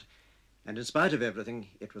didn't. And in spite of everything,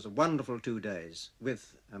 it was a wonderful 2 days,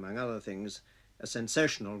 with, among other things, a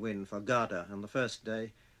sensational win for Garda on the first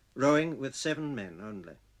day, rowing with 7 men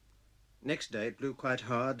only. Next day it blew quite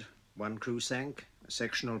hard, 1 crew sank, a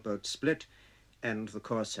sectional boat split, and the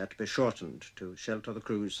course had to be shortened to shelter the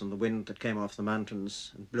crews from the wind that came off the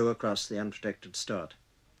mountains and blew across the unprotected start.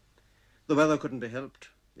 The weather couldn't be helped.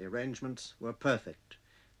 The arrangements were perfect.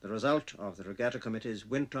 The result of the regatta committee's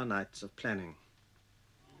winter nights of planning.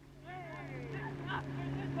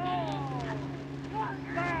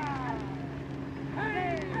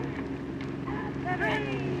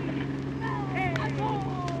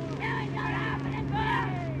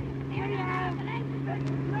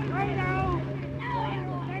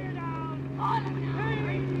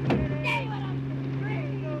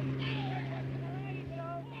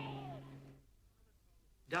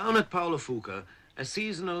 Down at Paulafuca, a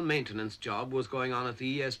seasonal maintenance job was going on at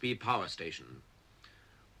the ESB power station.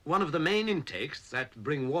 One of the main intakes that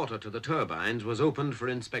bring water to the turbines was opened for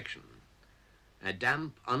inspection. A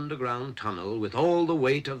damp underground tunnel with all the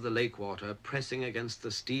weight of the lake water pressing against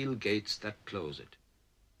the steel gates that close it.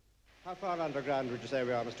 How far underground would you say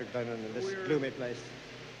we are, Mr. Glennon, in this gloomy place?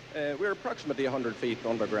 We're approximately 100 feet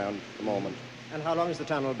underground at the moment. And how long is the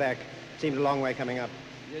tunnel back? Seemed a long way coming up.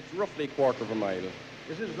 It's roughly a quarter of a mile.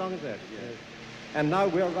 Is it as long as that? Yes. And now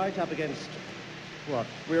we're right up against what?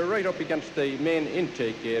 We're right up against the main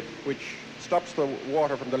intake gate, which stops the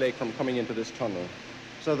water from the lake from coming into this tunnel.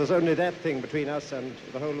 So there's only that thing between us and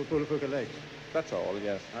the whole of Pulafuka Lake? That's all,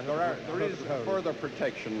 yes. There is further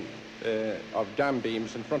protection of dam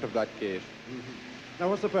beams in front of that gate. Now,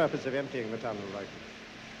 what's the purpose of emptying the tunnel like?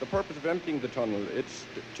 The purpose of emptying the tunnel, it's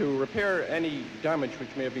to repair any damage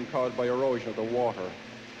which may have been caused by erosion of the water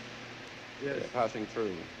passing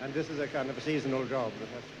through. And this is a kind of a seasonal job that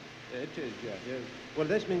has... It is, yes. Well,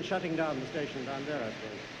 this means shutting down the station down there, I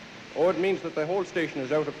suppose. Oh, it means that the whole station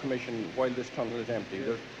is out of commission while this tunnel is empty.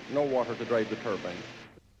 There's no water to drive the turbines.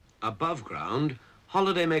 Above ground,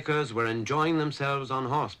 holidaymakers were enjoying themselves on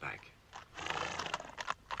horseback.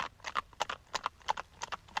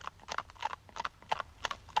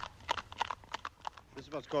 This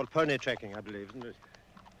is what's called pony trekking, I believe, isn't it?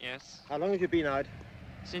 Yes. How long have you been out?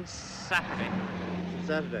 Since Saturday.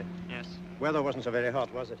 Saturday? Yes. Weather wasn't so very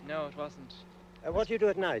hot, was it? No, it wasn't. What do you do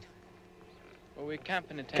at night? Well, we camp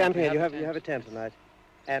in a tent. Camping, you have a tent at night.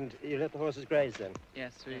 And you let the horses graze then?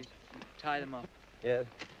 Yes, we tie them up. Yeah.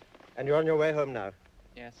 And you're on your way home now?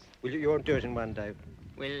 Yes. You won't do it in one day?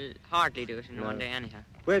 We'll hardly do it in one day anyhow.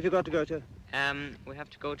 Where have you got to go to? We have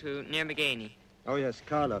to go to near McGaney. Oh, yes,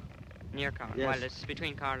 Carlo. Near Carlo. Yes. Well, it's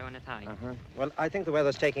between Carlo and Athy. Well, I think the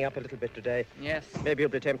weather's taking up a little bit today. Yes. Maybe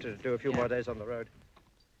you'll be tempted to do a few more days on the road.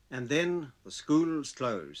 And then the schools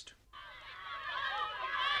closed.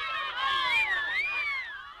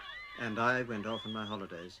 And I went off on my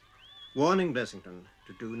holidays, warning Blessington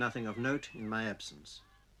to do nothing of note in my absence.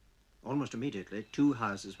 Almost immediately, 2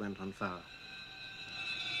 houses went on fire.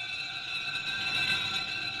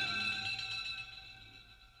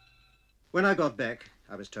 When I got back,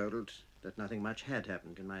 I was told that nothing much had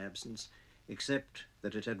happened in my absence, except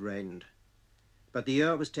that it had rained. But the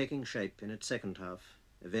year was taking shape in its second half.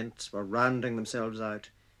 Events were rounding themselves out,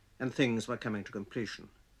 and things were coming to completion.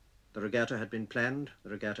 The regatta had been planned, the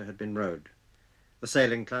regatta had been rowed. The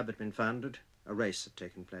sailing club had been founded, a race had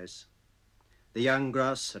taken place. The young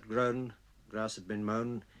grass had grown, grass had been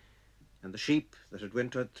mown, and the sheep that had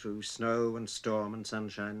wintered through snow and storm and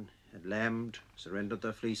sunshine had lambed, surrendered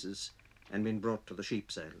their fleeces, and been brought to the sheep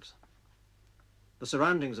sales. The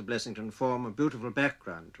surroundings of Blessington form a beautiful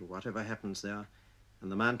background to whatever happens there, and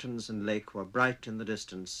the mountains and lake were bright in the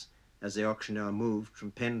distance as the auctioneer moved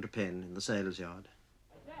from pen to pen in the sales yard.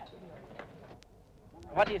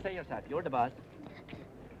 What do you say yourself? You're the boss.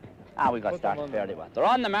 We got started fairly well. They're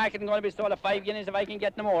on the market and going to be sold at 5 guineas if I can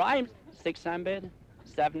get no more. I'm 6-9 bid,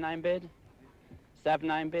 7-9 bid,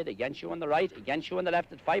 7-9 bid, against you on the right, against you on the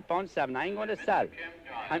left at £5.7. I'm going to sell.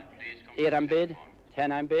 8 bid,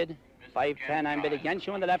 10 bid, 5-10 bid, against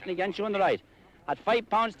you on the left and against you on the right. At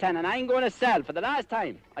 £5.10, and I'm going to sell for the last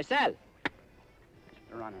time. I sell.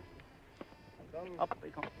 Your Honour. Up we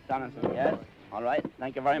come. Donaldson, yes. All right,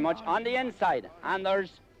 thank you very much. On the inside, and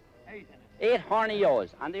there's 8 horny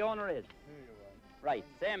ewes, and the owner is? Right,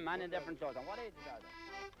 same man in different clothes. And what ages are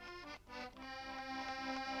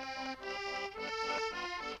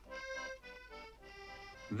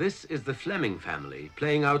they? This is the Fleming family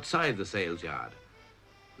playing outside the sales yard.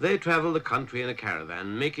 They travel the country in a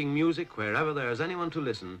caravan, making music wherever there is anyone to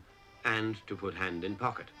listen and to put hand in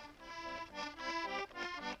pocket.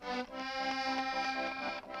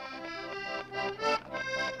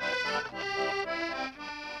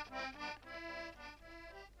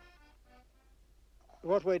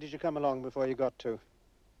 What way did you come along before you got to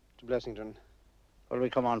Blessington? Well, we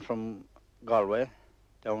come on from Galway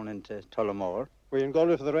down into Tullamore. Were you in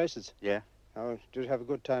Galway for the races? Yeah. Oh, did you have a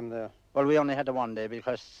good time there? Well, we only had the one day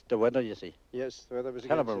because the weather, you see. Yes, the weather was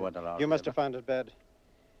terrible against weather. You must have found it bad.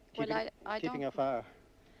 Well, Keeping a fire.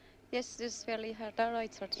 Yes, this is fairly hard. All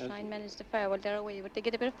right, sir, to try and manage the fire while they're away. But they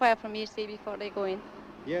get a bit of fire from me, see, before they go in.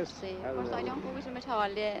 Yes. See, of course, I don't go with them at all.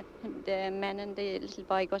 The man and the little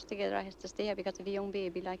boy goes together. I have to stay here because of a young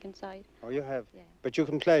baby, like, inside. Oh, you have? Yeah. But you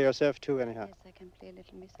can play yourself, too, anyhow? Yes, I can play a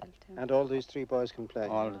little myself, too. And all these 3 boys can play?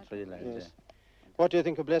 All the 3 lads, yes. Yeah. What do you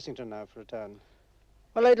think of Blessington now for a town?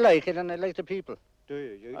 Well, I'd like it, and I'd like the people. Do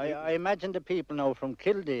you? I imagine the people now from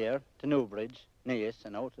Kildare to Newbridge, Nias,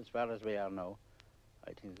 and out as far as we are now.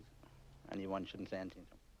 I think anyone shouldn't say anything to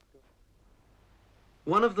them.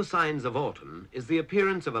 One of the signs of autumn is the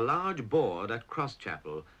appearance of a large board at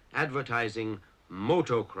Crosschapel advertising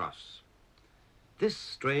motocross. This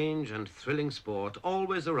strange and thrilling sport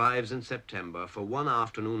always arrives in September for one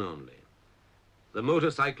afternoon only. The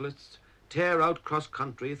motorcyclists tear out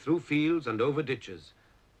cross-country through fields and over ditches,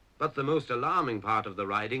 But the most alarming part of the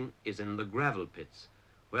riding is in the gravel pits,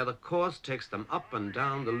 where the course takes them up and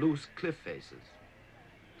down the loose cliff faces.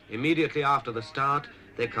 Immediately after the start,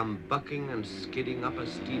 they come bucking and skidding up a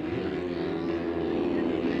steep hill.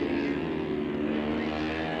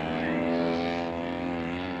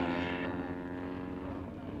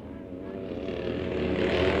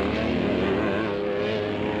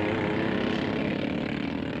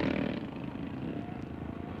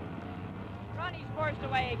 Ronnie's first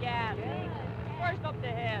away again. First up the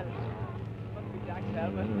hill. Must be Jack's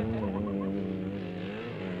helmet.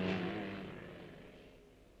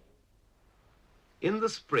 In the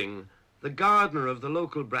spring, the gardener of the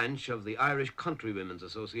local branch of the Irish Countrywomen's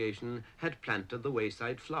Association had planted the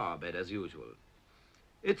wayside flower bed as usual.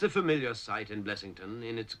 It's a familiar sight in Blessington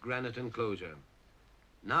in its granite enclosure.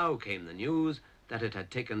 Now came the news that it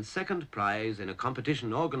had taken second prize in a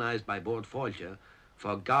competition organized by Bord Fáilte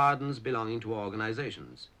for gardens belonging to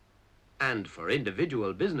organizations. And for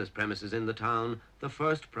individual business premises in the town, the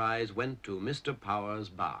first prize went to Mr. Power's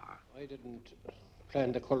bar. I didn't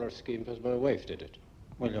plan the colour scheme because my wife did it.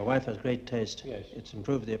 Well, your wife has great taste. Yes. It's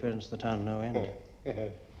improved the appearance of the town no end.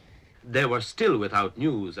 They were still without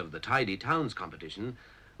news of the Tidy Towns competition,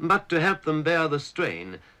 but to help them bear the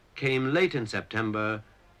strain came late in September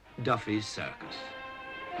Duffy's Circus.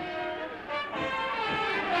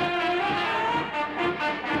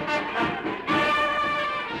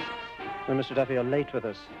 Well, Mr. Duffy, you're late with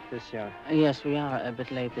us this year. Yes, we are a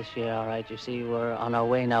bit late this year, all right. You see, we're on our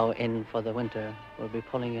way now in for the winter. We'll be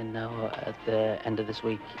pulling in now at the end of this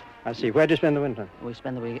week. I see. Where do you spend the winter? We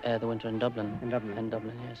spend the winter in Dublin. In Dublin? In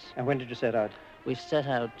Dublin, yes. And when did you set out? We set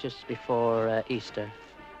out just before Easter.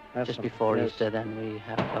 That's just something, before yes. Easter, then we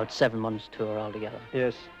have about 7 months tour altogether.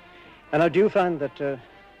 Yes. And now, do you find that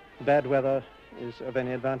bad weather is of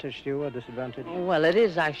any advantage to you or disadvantage? Well, it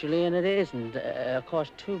is actually, and it isn't. Of course,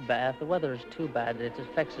 too bad. If the weather is too bad, it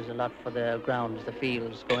affects us a lot for the grounds, the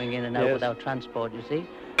fields, going in and out Yes. without transport, you see.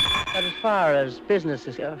 But as far as business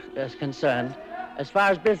is concerned,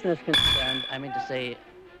 I mean to say,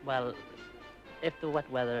 well, if the wet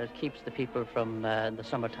weather keeps the people from the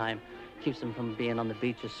summertime, keeps them from being on the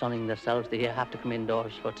beaches sunning themselves, they have to come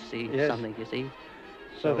indoors for to see Yes. something, you see.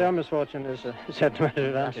 So their misfortune is set to an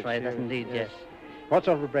advantage. That's right, to that's you. indeed, yes. What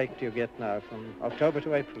sort of a break do you get now, from October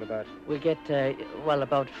to April about? We get, well,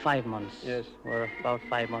 about 5 months. Yes. We're about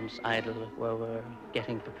 5 months idle where we're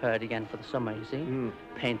getting prepared again for the summer, you see.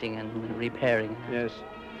 Painting and repairing. Yes.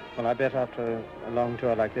 Well, I bet after a long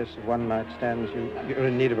tour like this, of one night stands, you're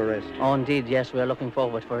in need of a rest. Oh, indeed, yes. We're looking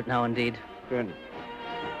forward for it now, indeed. Good.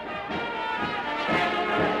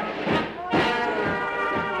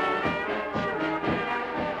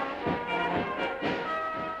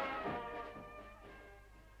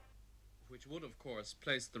 Which would, of course,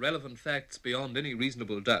 place the relevant facts beyond any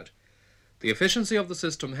reasonable doubt. The efficiency of the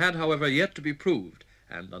system had, however, yet to be proved,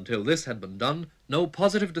 and until this had been done, no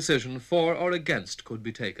positive decision for or against could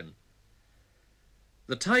be taken.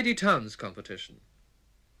 The Tidy Towns competition.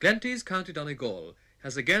 Glenties, County Donegal,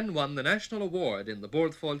 has again won the national award in the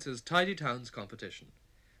Bord Fáilte's Tidy Towns competition.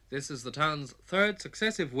 This is the town's third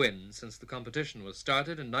successive win since the competition was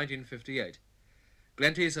started in 1958.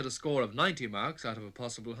 Glenties had a score of 90 marks out of a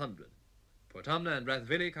possible 100. Portumna and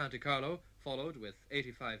Rathvilly, County Carlow, followed with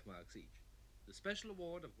 85 marks each. The special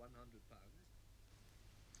award of £100.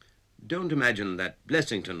 Don't imagine that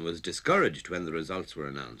Blessington was discouraged when the results were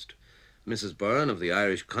announced. Mrs. Byrne of the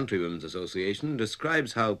Irish Countrywomen's Association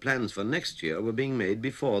describes how plans for next year were being made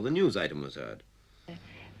before the news item was heard.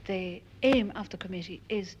 The aim of the committee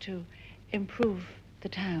is to improve the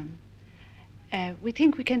town. We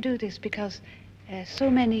think we can do this because so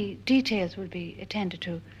many details will be attended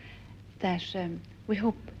to that we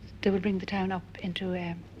hope they will bring the town up into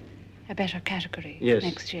a better category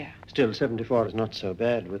next year. Still, 74 is not so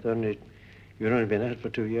bad. You've only been at it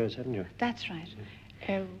for 2 years, haven't you? That's right.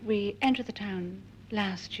 We entered the town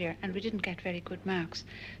last year and we didn't get very good marks.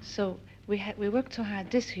 So we worked so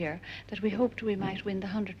hard this year that we hoped we might win the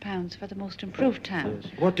 £100 for the most improved town.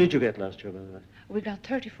 Yes. What did you get last year, by the way? We got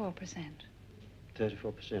 34%.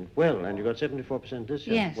 34%. Well, and you got 74% this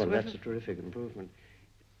year. Yes, Well, that's a terrific improvement.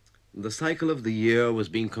 The cycle of the year was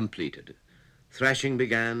being completed. Thrashing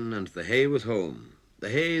began and the hay was home. The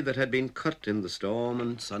hay that had been cut in the storm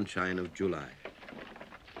and sunshine of July.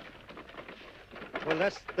 Well,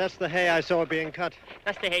 that's the hay I saw being cut.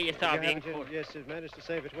 That's the hay you saw being cut. Yes, you've managed to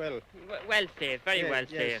save it well. Well saved, very well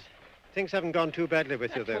saved. Things haven't gone too badly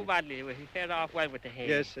with you then. Too badly. We fared off well with the hay.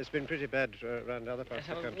 Yes, it's been pretty bad around other parts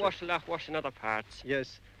of the country. A lot worse in other parts.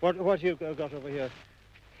 Yes. What have you got over here?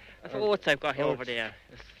 That's oats I've got here over there.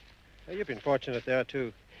 You've been fortunate there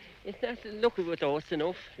too. It's not lucky with us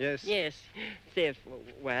enough. Yes. Yes, saved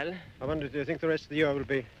well. I wonder, do you think the rest of the year will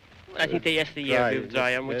be? I think the rest of the year will be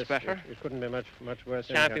drier, much yes, better. It couldn't be much worse.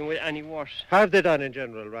 Can't anyhow. be any worse. How have they done in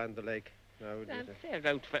general around the lake? Now, would you say?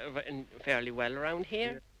 They're out fairly well around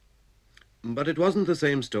here. But it wasn't the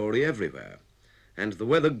same story everywhere, and the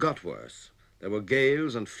weather got worse. There were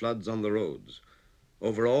gales and floods on the roads.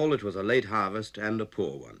 Overall, it was a late harvest and a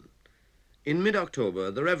poor one. In mid-October,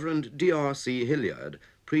 the Reverend D.R.C. Hilliard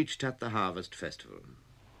preached at the Harvest Festival.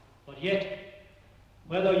 But yet,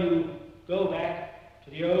 whether you go back to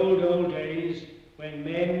the old days when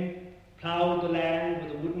men ploughed the land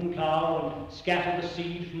with a wooden plough and scattered the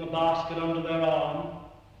seed from a basket under their arm,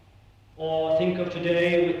 or think of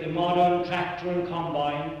today with the modern tractor and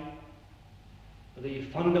combine, the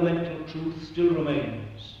fundamental truth still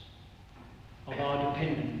remains of our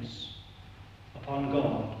dependence upon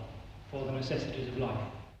God for the necessities of life.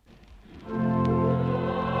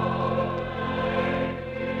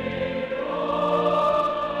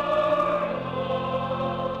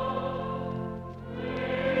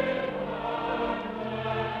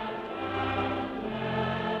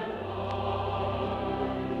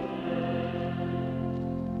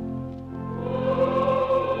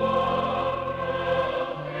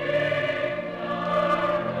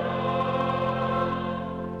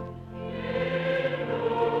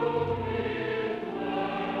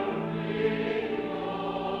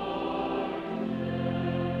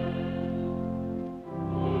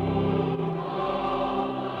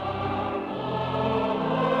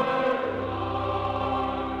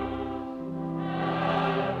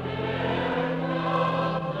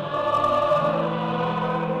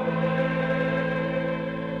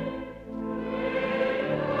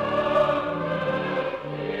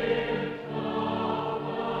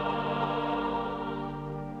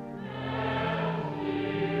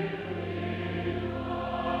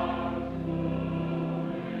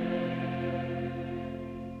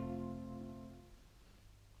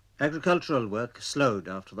 Agricultural work slowed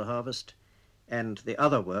after the harvest, and the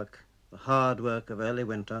other work, the hard work of early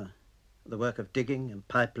winter, the work of digging and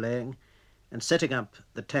pipe laying and setting up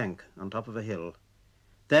the tank on top of a hill,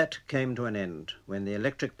 that came to an end when the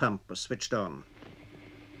electric pump was switched on.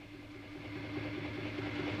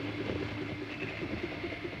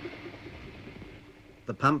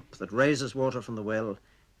 The pump that raises water from the well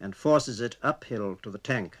and forces it uphill to the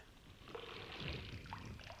tank.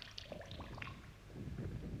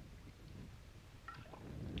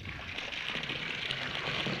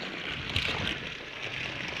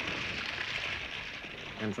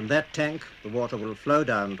 And from that tank, the water will flow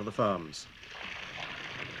down to the farms.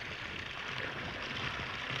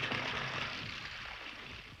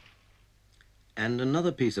 And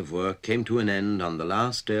another piece of work came to an end on the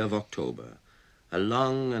last day of October, a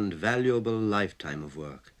long and valuable lifetime of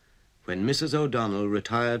work, when Mrs. O'Donnell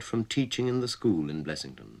retired from teaching in the school in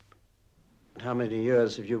Blessington. How many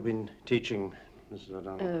years have you been teaching, Mrs.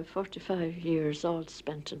 O'Donnell? 45 years, all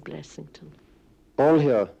spent in Blessington. All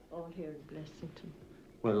here? All here in Blessington.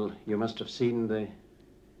 Well, you must have seen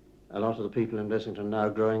a lot of the people in Blessington now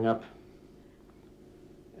growing up.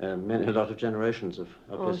 A lot of generations of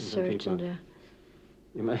Blessington people. Certainly.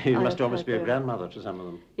 You must almost be a grandmother to some of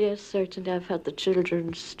them. Yes, certainly. I've had the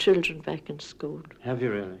children's children back in school. Have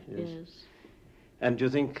you really? Yes. And do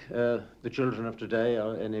you think the children of today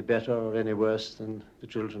are any better or any worse than the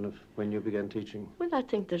children of when you began teaching? Well, I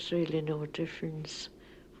think there's really no difference.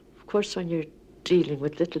 Of course, when you're dealing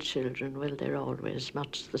with little children, well, they're always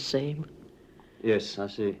much the same. Yes, I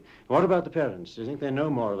see. What about the parents? Do you think they know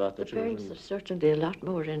more about their children? The parents are certainly a lot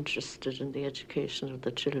more interested in the education of the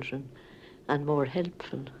children and more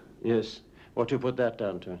helpful. Yes. What do you put that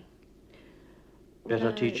down to?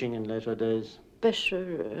 Better teaching in later days?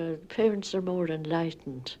 Better. Parents are more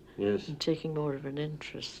enlightened. Yes. And taking more of an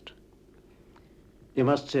interest. You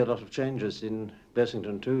must see a lot of changes in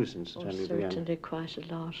Blessington too since the time you began. Certainly quite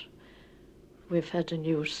a lot. We've had a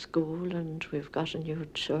new school and we've got a new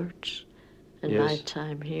church in my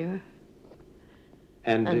time here.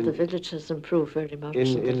 And the village has improved very much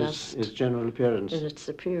in the last... its general appearance? In its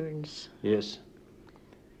appearance. Yes.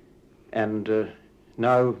 And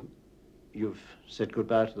now you've said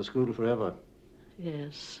goodbye to the school forever.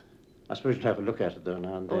 Yes. I suppose you'll have a look at it though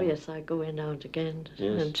now and then. Oh yes, I go in now and again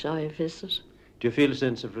and enjoy a visit. Do you feel a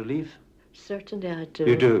sense of relief? Certainly I do.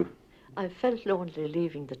 You do? I felt lonely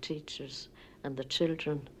leaving the teachers and the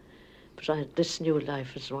children, but this new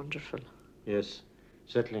life is wonderful. Yes,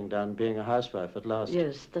 settling down, being a housewife at last.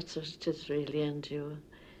 Yes, that's what it is really, and you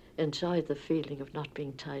enjoy the feeling of not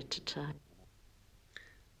being tied to time.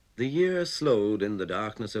 The year slowed in the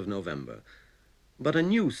darkness of November, But a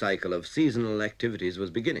new cycle of seasonal activities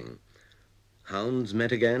was beginning. Hounds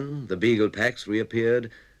met again, the beagle packs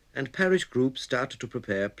reappeared, and parish groups started to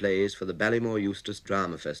prepare plays for the Ballymore Eustace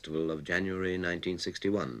Drama Festival of January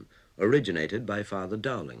 1961, originated by Father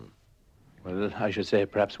Dowling. Well, I should say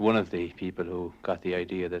perhaps one of the people who got the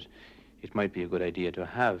idea that it might be a good idea to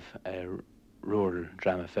have a rural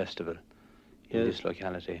drama festival in this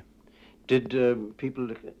locality. Did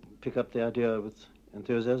people pick up the idea with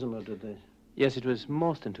enthusiasm, or did they? Yes, it was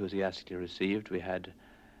most enthusiastically received. We had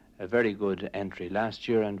a very good entry last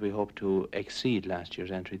year, and we hope to exceed last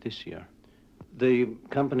year's entry this year. The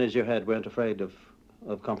companies you had weren't afraid of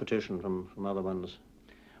competition from other ones?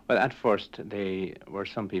 Well, at first, there were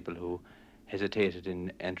some people who hesitated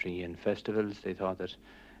in entering in festivals. They thought that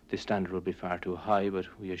the standard would be far too high, but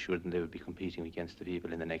we assured them they would be competing against the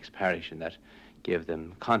people in the next parish, and that gave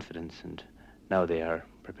them confidence, and now they are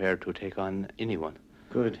prepared to take on anyone.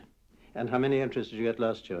 Good. And how many entries did you get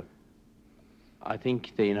last year? I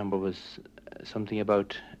think the number was something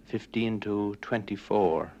about 15 to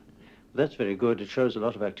 24. That's very good. It shows a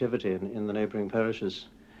lot of activity in the neighbouring parishes,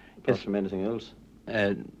 apart from anything else.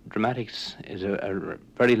 Dramatics is a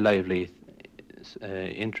very lively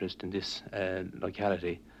interest in this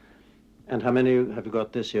locality. And how many have you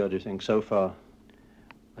got this year, do you think, so far?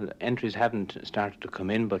 Well, entries haven't started to come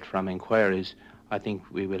in, but from inquiries, I think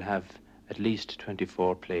we will have at least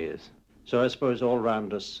 24 plays. So I suppose all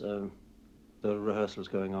round us, the rehearsals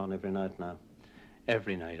going on every night now?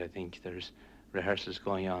 Every night, I think there's rehearsals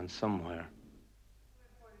going on somewhere.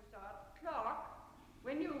 Clark,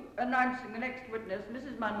 when you announcing the next witness,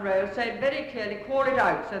 Mrs. Munro said very clearly, call it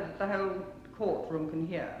out so that the whole courtroom can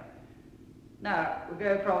hear. Now, we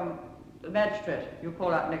go from the magistrate. You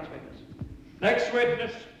call out next witness. Next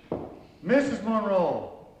witness, Mrs.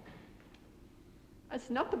 Monroe. It's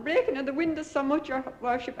not the breaking of the window so much, Your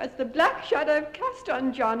Worship, as the black shadow I've cast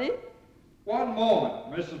on Johnny. One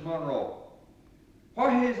moment, Mrs. Monroe.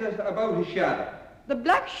 What is it about his shadow? The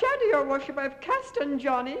black shadow, Your Worship, I've cast on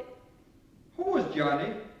Johnny. Who is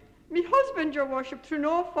Johnny? Me husband, Your Worship, through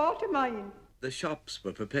no fault of mine. The shops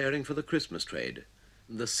were preparing for the Christmas trade.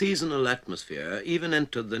 The seasonal atmosphere even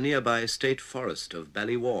entered the nearby state forest of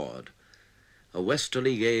Ballyward. A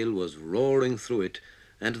westerly gale was roaring through it,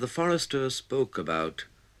 and the forester spoke about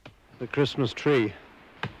the Christmas tree.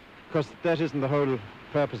 Of course, that isn't the whole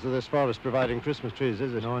purpose of this forest, providing Christmas trees,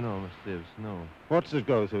 is it? No, Mr. Davis, no. What does it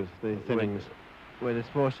go to, the thinnings? Well, it's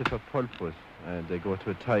mostly for pulpwood. They go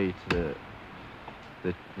to a tie to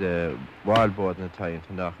the wallboard and a tie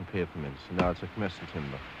into Knock paper mills, and also commercial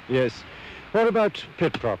timber. Yes. What about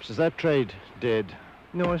pit props? Is that trade dead?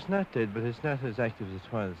 No, it's not dead, but it's not as active as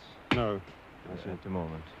it was. No. At the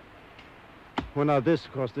moment. Well, now this,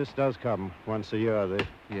 of course, this does come once a year,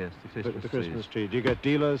 yes, the Christmas tree. Do you get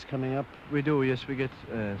dealers coming up? We do, yes. We get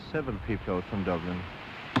several people out from Dublin.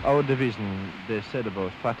 Our division, they sell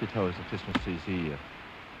about 40,000 Christmas trees a year.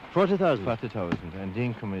 40,000? 40,000, and the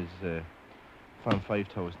income is from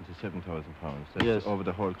 5,000 to 7,000 pounds. That's over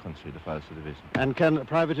the whole country, the Falster division. And can a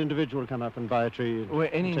private individual come up and buy a tree? Well,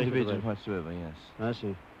 any individual whatsoever, yes. I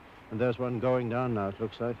see. And there's one going down now, it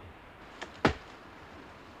looks like.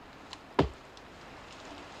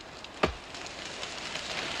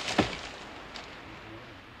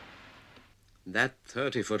 That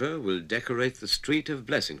 30-footer will decorate the street of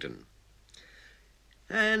Blessington.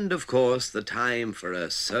 And, of course, the time for a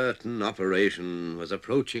certain operation was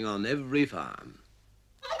approaching on every farm.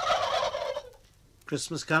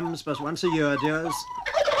 Christmas comes but once a year, dears.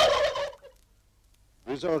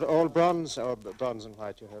 These are all bronze, or bronze and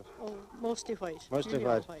white you have? Oh, mostly white. Mostly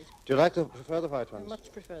white. Do you prefer the white ones? I much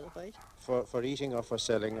prefer the white. For eating or for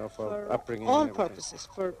selling or for upbringing? All purposes.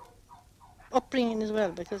 For upbringing as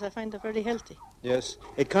well, because I find they're very healthy. Yes.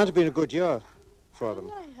 It can't have been a good year for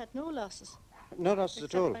them. I had no losses. No losses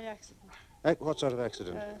at all? By accident. What sort of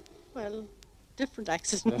accident? Well, different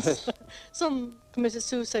accidents. Some committed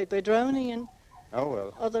suicide by drowning, and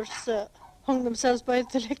others hung themselves by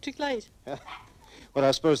the electric light. Well,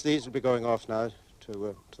 I suppose these will be going off now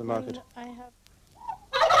to the market. I have.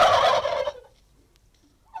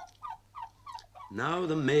 Now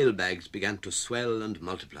the mailbags began to swell and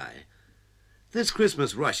multiply. This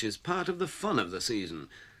Christmas rush is part of the fun of the season,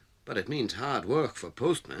 but it means hard work for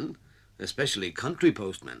postmen, especially country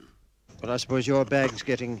postmen. But I suppose your bag's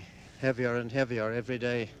getting heavier and heavier every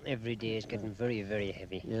day. Every day is getting very, very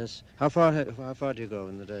heavy. Yes. How far do you go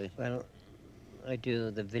in the day? Well, I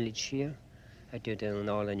do the village here. I do down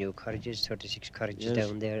all the new cottages, 36 cottages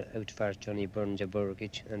down there, out far Johnny Burns,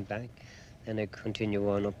 Burgage and back. Then I continue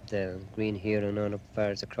on up the green here and on up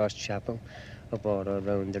far as the Cross Chapel, up all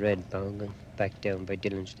around the Red Bong and back down by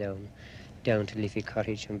Dillonsdown. down to Liffey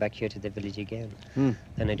Cottage and back here to the village again.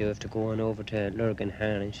 Then I do have to go on over to Lurgan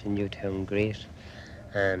Harnish in Newtown Great,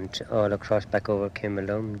 and all across back over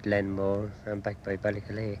Kimmelum, Glenmore, and back by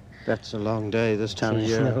Ballycalais. That's a long day this time of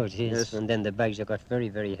year. No, it is. Yes. And then the bags have got very,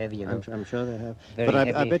 very heavy, you know. I'm sure they have. Very but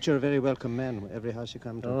heavy. I bet you're a very welcome man, every house you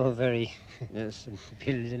come to. Oh, very. Yes.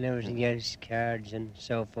 Bills and everything else, cards and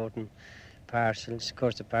so forth, and parcels. Of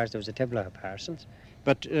course, there was a table of parcels.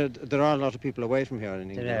 But there are a lot of people away from here in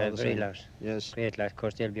England. There are all the very same. lot. Yes. Great lot. Of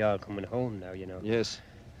course, they'll be all coming home now, you know. Yes.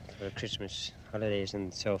 For Christmas holidays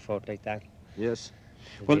and so forth like that. Yes.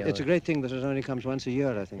 They'll Well, be it's a all- great thing that it only comes once a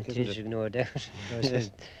year, I think, It isn't is, it? no doubt. Yes.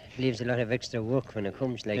 It leaves a lot of extra work when it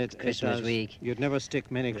comes, like It Christmas does. week. You'd never stick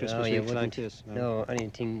many Christmas you weeks like wouldn't. this. No,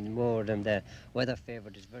 anything more than the weather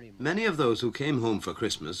favoured is very much. Many of those who came home for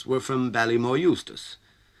Christmas were from Ballymore Eustace.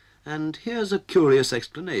 And here's a curious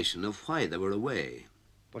explanation of why they were away.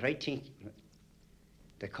 But I think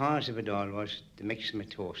the cause of it all was the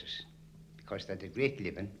myxomatosis, because they had a great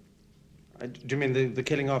living. Do you mean the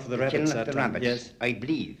killing off of the rabbits? Killing of that the time? rabbits, Yes. I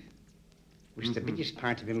believe, was the biggest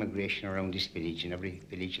part of immigration around this village, and every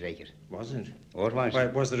village like it. Was it? Oh, it was. Why,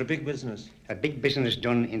 was there a big business? A big business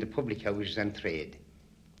done in the public houses and trade,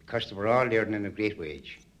 because they were all earning a great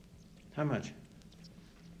wage. How much?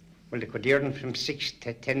 Well, they could earn from £6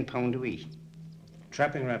 to £10 a week.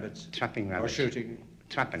 Trapping rabbits? Trapping rabbits. Or shooting?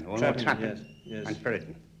 Trapping, oh Trapping, no, trapping. yes, yes. And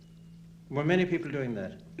ferreting. Were many people doing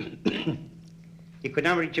that? You could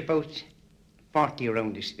average about 40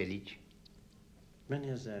 around this village. Many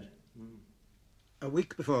as that. A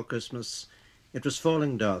week before Christmas, it was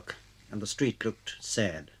falling dark and the street looked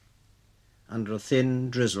sad. Under a thin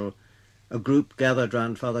drizzle, a group gathered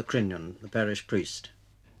round Father Crinion, the parish priest.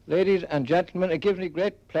 Ladies and gentlemen, it gives me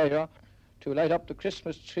great pleasure to light up the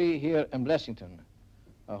Christmas tree here in Blessington.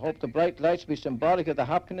 I hope the bright lights be symbolic of the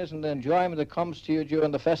happiness and the enjoyment that comes to you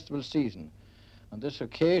during the festival season. On this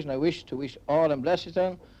occasion, I wish to wish all in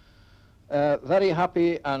Blessington a very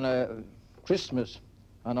happy and Christmas,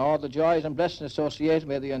 and all the joys and blessings associated,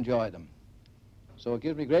 may they enjoy them. So it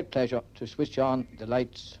gives me great pleasure to switch on the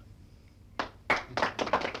lights.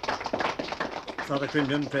 Father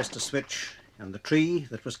Crinion pressed a switch, and the tree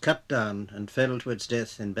that was cut down and fell to its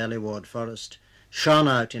death in Ballyward Forest shone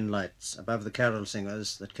out in lights above the carol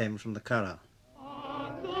singers that came from the Curragh.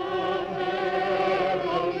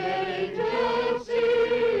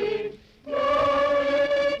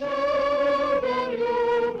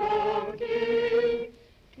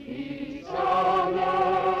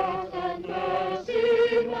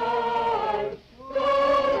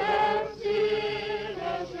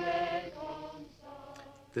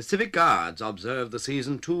 The Civic Guards observed the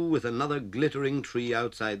season too with another glittering tree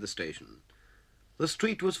outside the station. The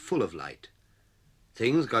street was full of light.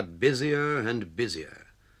 Things got busier and busier.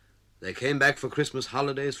 They came back for Christmas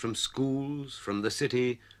holidays from schools, from the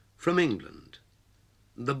city, from England.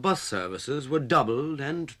 The bus services were doubled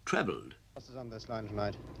and trebled. Buses on this line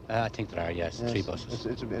tonight? I think there are, yes. 3 buses.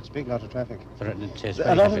 It's a big lot of traffic.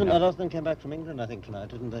 A lot of them came back from England, I think, tonight,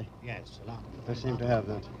 didn't they? Yes, a lot. They seem to have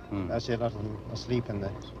that. I see a lot of them asleep in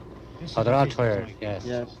there. Oh, they're all tired, yes.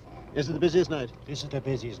 Yes. Is it the busiest night? This is the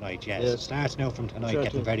busiest night, yes. Yes. It starts now from tonight, Sure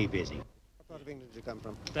getting too. very busy. What part of England did you come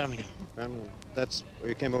from? Birmingham. Birmingham. That's where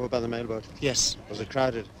you came over by the mailboat? Yes. Was it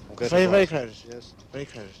crowded? I bet Very, it very was. crowded. Yes. Very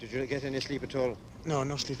crowded. Did you get any sleep at all? No,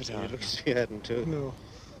 no sleep at all. You look as if you hadn't too. No.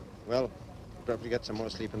 Well, probably get some more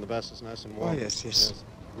sleep in the bus. It's nice and warm. Oh, yes.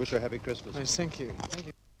 Wish you a happy Christmas. Nice, thank you. Thank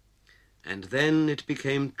you. And then it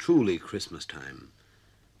became truly Christmas time.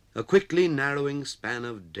 A quickly narrowing span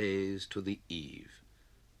of days to the eve.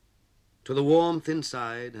 To the warmth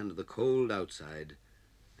inside and the cold outside,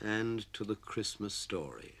 and to the Christmas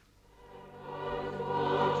story.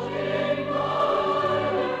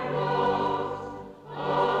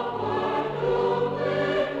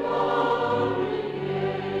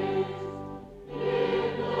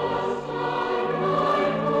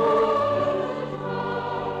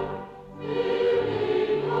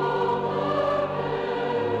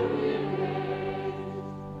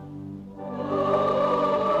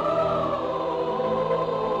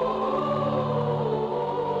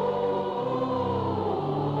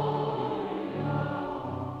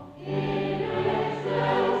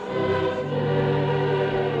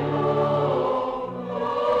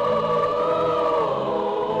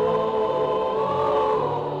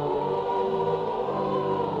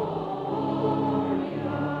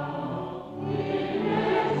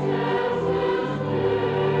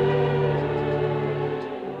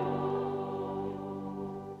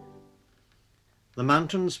 The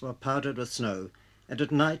mountains were powdered with snow, and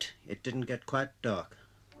at night it didn't get quite dark.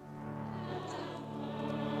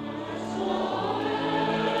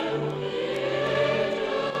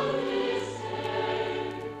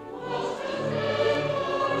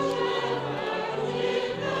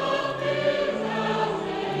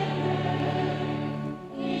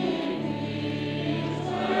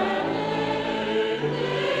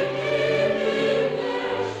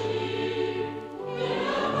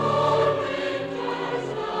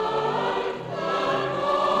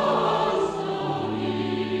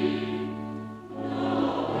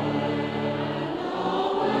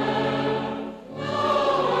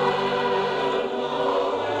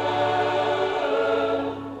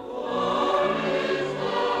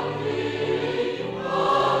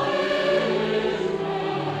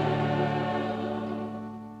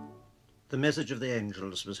 message of the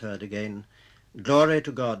angels was heard again. Glory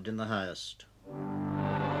to God in the highest.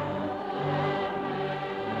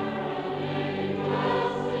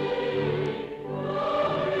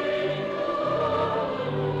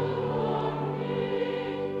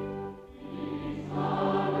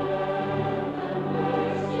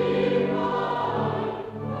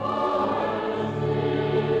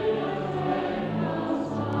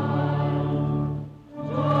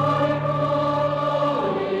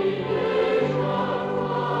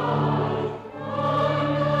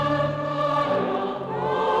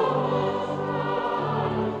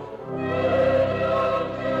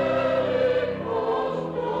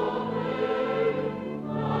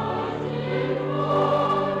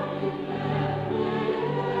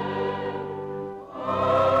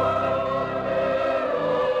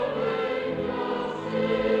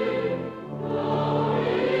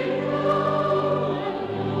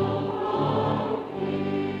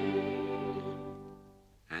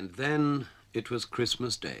 Then it was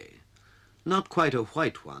Christmas Day. Not quite a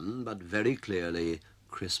white one, but very clearly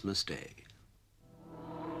Christmas Day.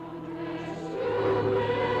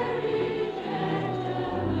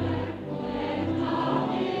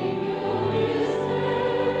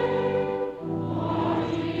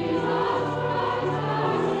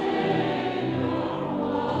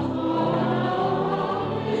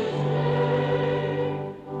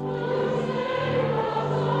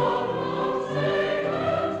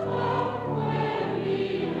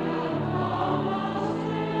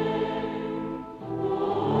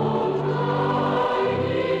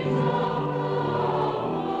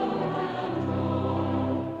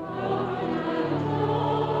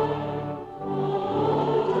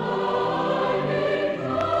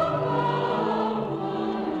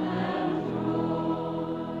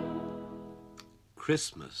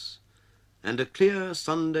 Christmas, and a clear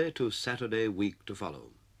Sunday to Saturday week to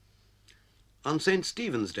follow. On St.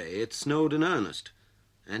 Stephen's Day it snowed in earnest,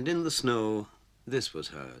 and in the snow this was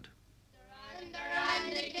heard.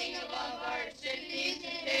 The king above earth, St. Lee's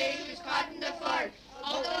days was caught in the fort.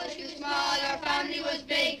 Although she was small, our family was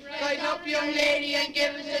big. Rise up, young lady, and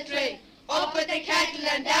give us a drink. Up with the kettle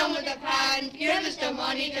and down with the pan. Give us the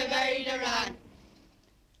money to bury the ran.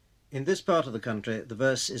 In this part of the country, the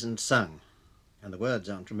verse isn't sung, and the words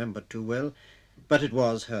aren't remembered too well, but it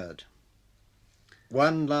was heard.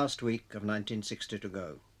 One last week of 1960 to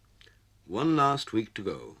go. One last week to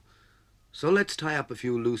go. So let's tie up a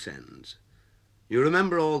few loose ends. You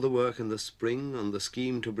remember all the work in the spring on the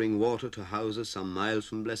scheme to bring water to houses some miles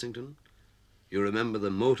from Blessington? You remember the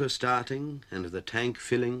motor starting and the tank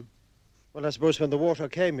filling? Well, I suppose when the water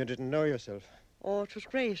came, you didn't know yourself. Oh, it was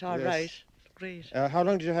great, all Yes. right. Great. How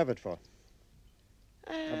long did you have it for?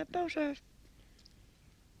 About a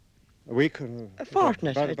week? A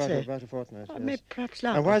fortnight, I'd about, say. About a fortnight, yes. Maybe perhaps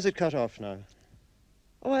longer. And why is it cut off now?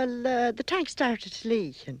 Well, the tank started to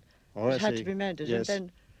leak and I it had see. to be mended, Yes. and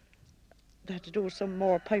then they had to do some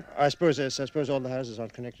more pipe. I suppose all the houses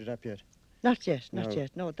aren't connected up yet. Not yet, No. not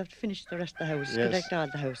yet. No, they've finished the rest of the houses, Yes. connect all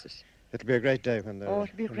the houses. It'll be a great day when they're, Oh,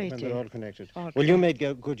 it'll be a when- great when day. they're all connected. All Well, you connected.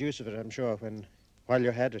 made good use of it, I'm sure, while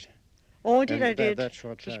you had it. Oh, indeed And I did. That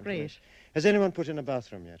short It was time, great. yes. Has anyone put in a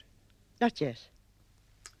bathroom yet? Not yet.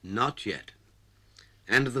 Not yet.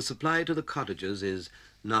 And the supply to the cottages is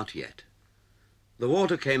not yet. The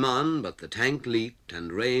water came on, but the tank leaked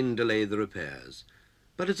and rain delayed the repairs.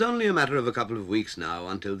 But it's only a matter of a couple of weeks now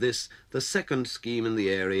until this, the second scheme in the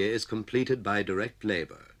area, is completed by direct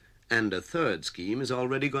labour, and a third scheme is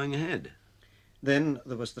already going ahead. Then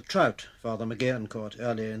there was the trout Father McGehan caught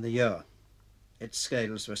earlier in the year. Its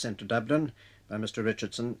scales were sent to Dublin by Mr.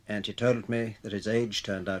 Richardson, and he told me that its age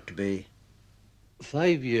turned out to be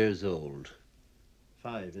 5 years old.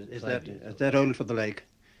 5. Is 5 years is that old for the lake?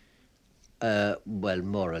 Well,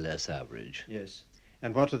 more or less average. Yes.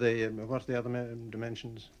 And what are the other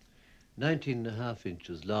dimensions? 19.5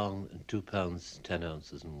 inches long and 2 pounds 10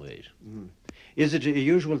 ounces in weight. Mm. Is it a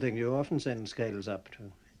usual thing? You often send scales up to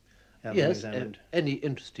have them Yes, examined. any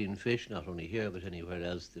interesting fish, not only here but anywhere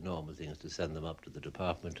else, the normal thing is to send them up to the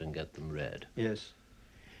department and get them read. Yes.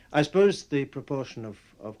 I suppose the proportion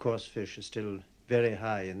of coarse fish is still very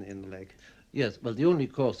high in the lake. Yes, well, the only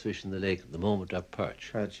coarse fish in the lake at the moment are perch,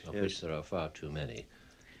 Perch, of yes. which there are far too many.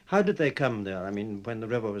 How did they come there? I mean, when the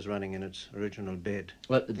river was running in its original bed.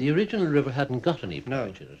 Well, the original river hadn't got any No.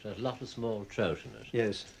 perch in it. It had a lot of small trout in it.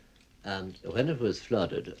 Yes. And when it was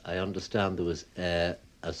flooded, I understand there was a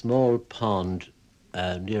small pond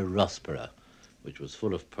near Rossborough, which was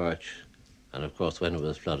full of perch. And of course, when it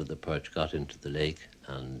was flooded, the perch got into the lake,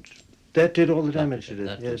 and That did all the damage, did it?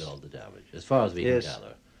 that Yes. did all the damage, as far as we Yes. can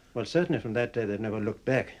gather. Well, certainly from that day they've never looked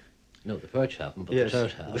back. No, the perch haven't, but Yes, the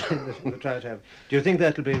trout have. the trout have. Do you think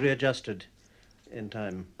that will be readjusted in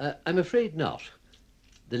time? I'm afraid not.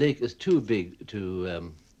 The lake is too big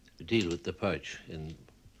to deal with the perch in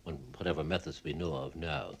whatever methods we know of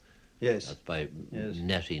now. Yes. That's by Yes.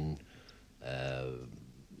 netting,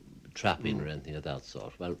 trapping or anything of that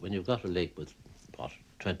sort. Well, when you've got a lake with,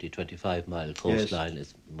 20-25 mile coastline,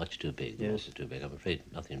 it's much too big. Yes. Most too big. I'm afraid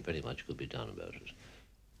nothing very much could be done about it.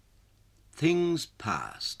 Things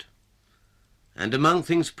past. And among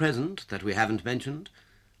things present that we haven't mentioned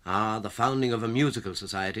are the founding of a musical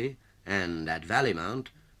society and, at Valleymount,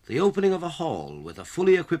 the opening of a hall with a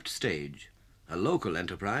fully equipped stage, a local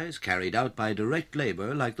enterprise carried out by direct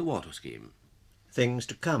labour like the water scheme. Things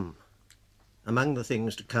to come. Among the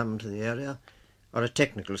things to come to the area are a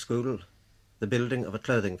technical school, the building of a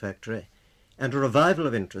clothing factory, and a revival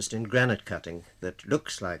of interest in granite cutting that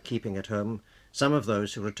looks like keeping at home some of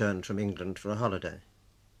those who returned from England for a holiday.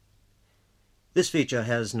 This feature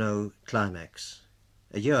has no climax.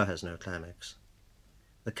 A year has no climax.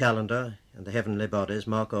 The calendar and the heavenly bodies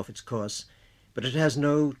mark off its course, but it has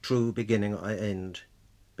no true beginning or end,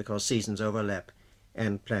 because seasons overlap,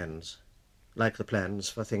 and plans, like the plans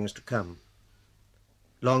for things to come.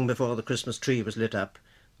 Long before the Christmas tree was lit up,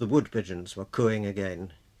 the wood pigeons were cooing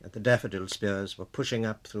again, and the daffodil spears were pushing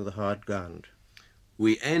up through the hard ground.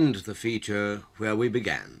 We end the feature where we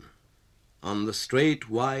began, on the straight,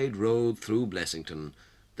 wide road through Blessington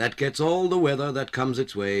that gets all the weather that comes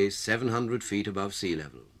its way 700 feet above sea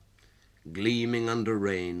level, gleaming under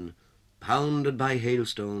rain, pounded by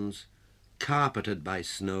hailstones, carpeted by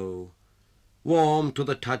snow, warm to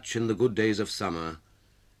the touch in the good days of summer,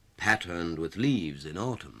 patterned with leaves in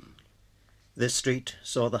autumn. This street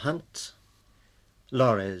saw the hunts,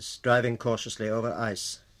 lorries driving cautiously over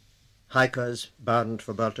ice, hikers bound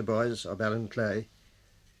for Balterboys or Ballinclay,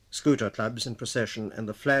 scooter clubs in procession, and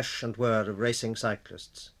the flash and whir of racing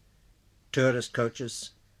cyclists, tourist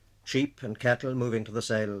coaches, sheep and cattle moving to the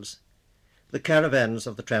sales, the caravans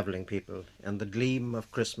of the travelling people, and the gleam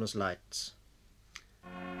of Christmas lights.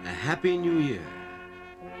 A happy new year.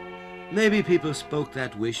 Maybe people spoke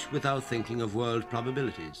that wish without thinking of world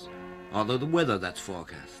probabilities, or the weather that's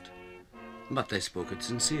forecast. But they spoke it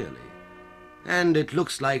sincerely. And it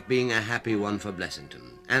looks like being a happy one for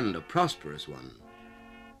Blessington, and a prosperous one.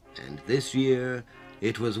 And this year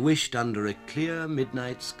it was wished under a clear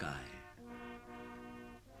midnight sky.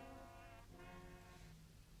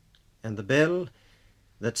 And the bell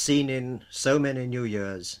that's seen in so many New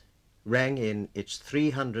Years rang in its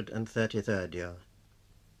 333rd year.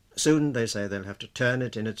 Soon, they say, they'll have to turn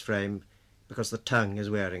it in its frame because the tongue is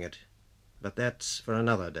wearing it. But that's for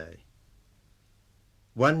another day.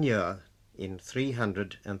 1 year in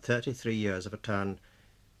 333 years of a town,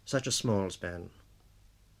 such a small span.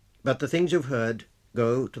 But the things you've heard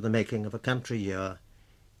go to the making of a country year,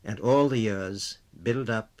 and all the years build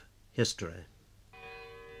up history.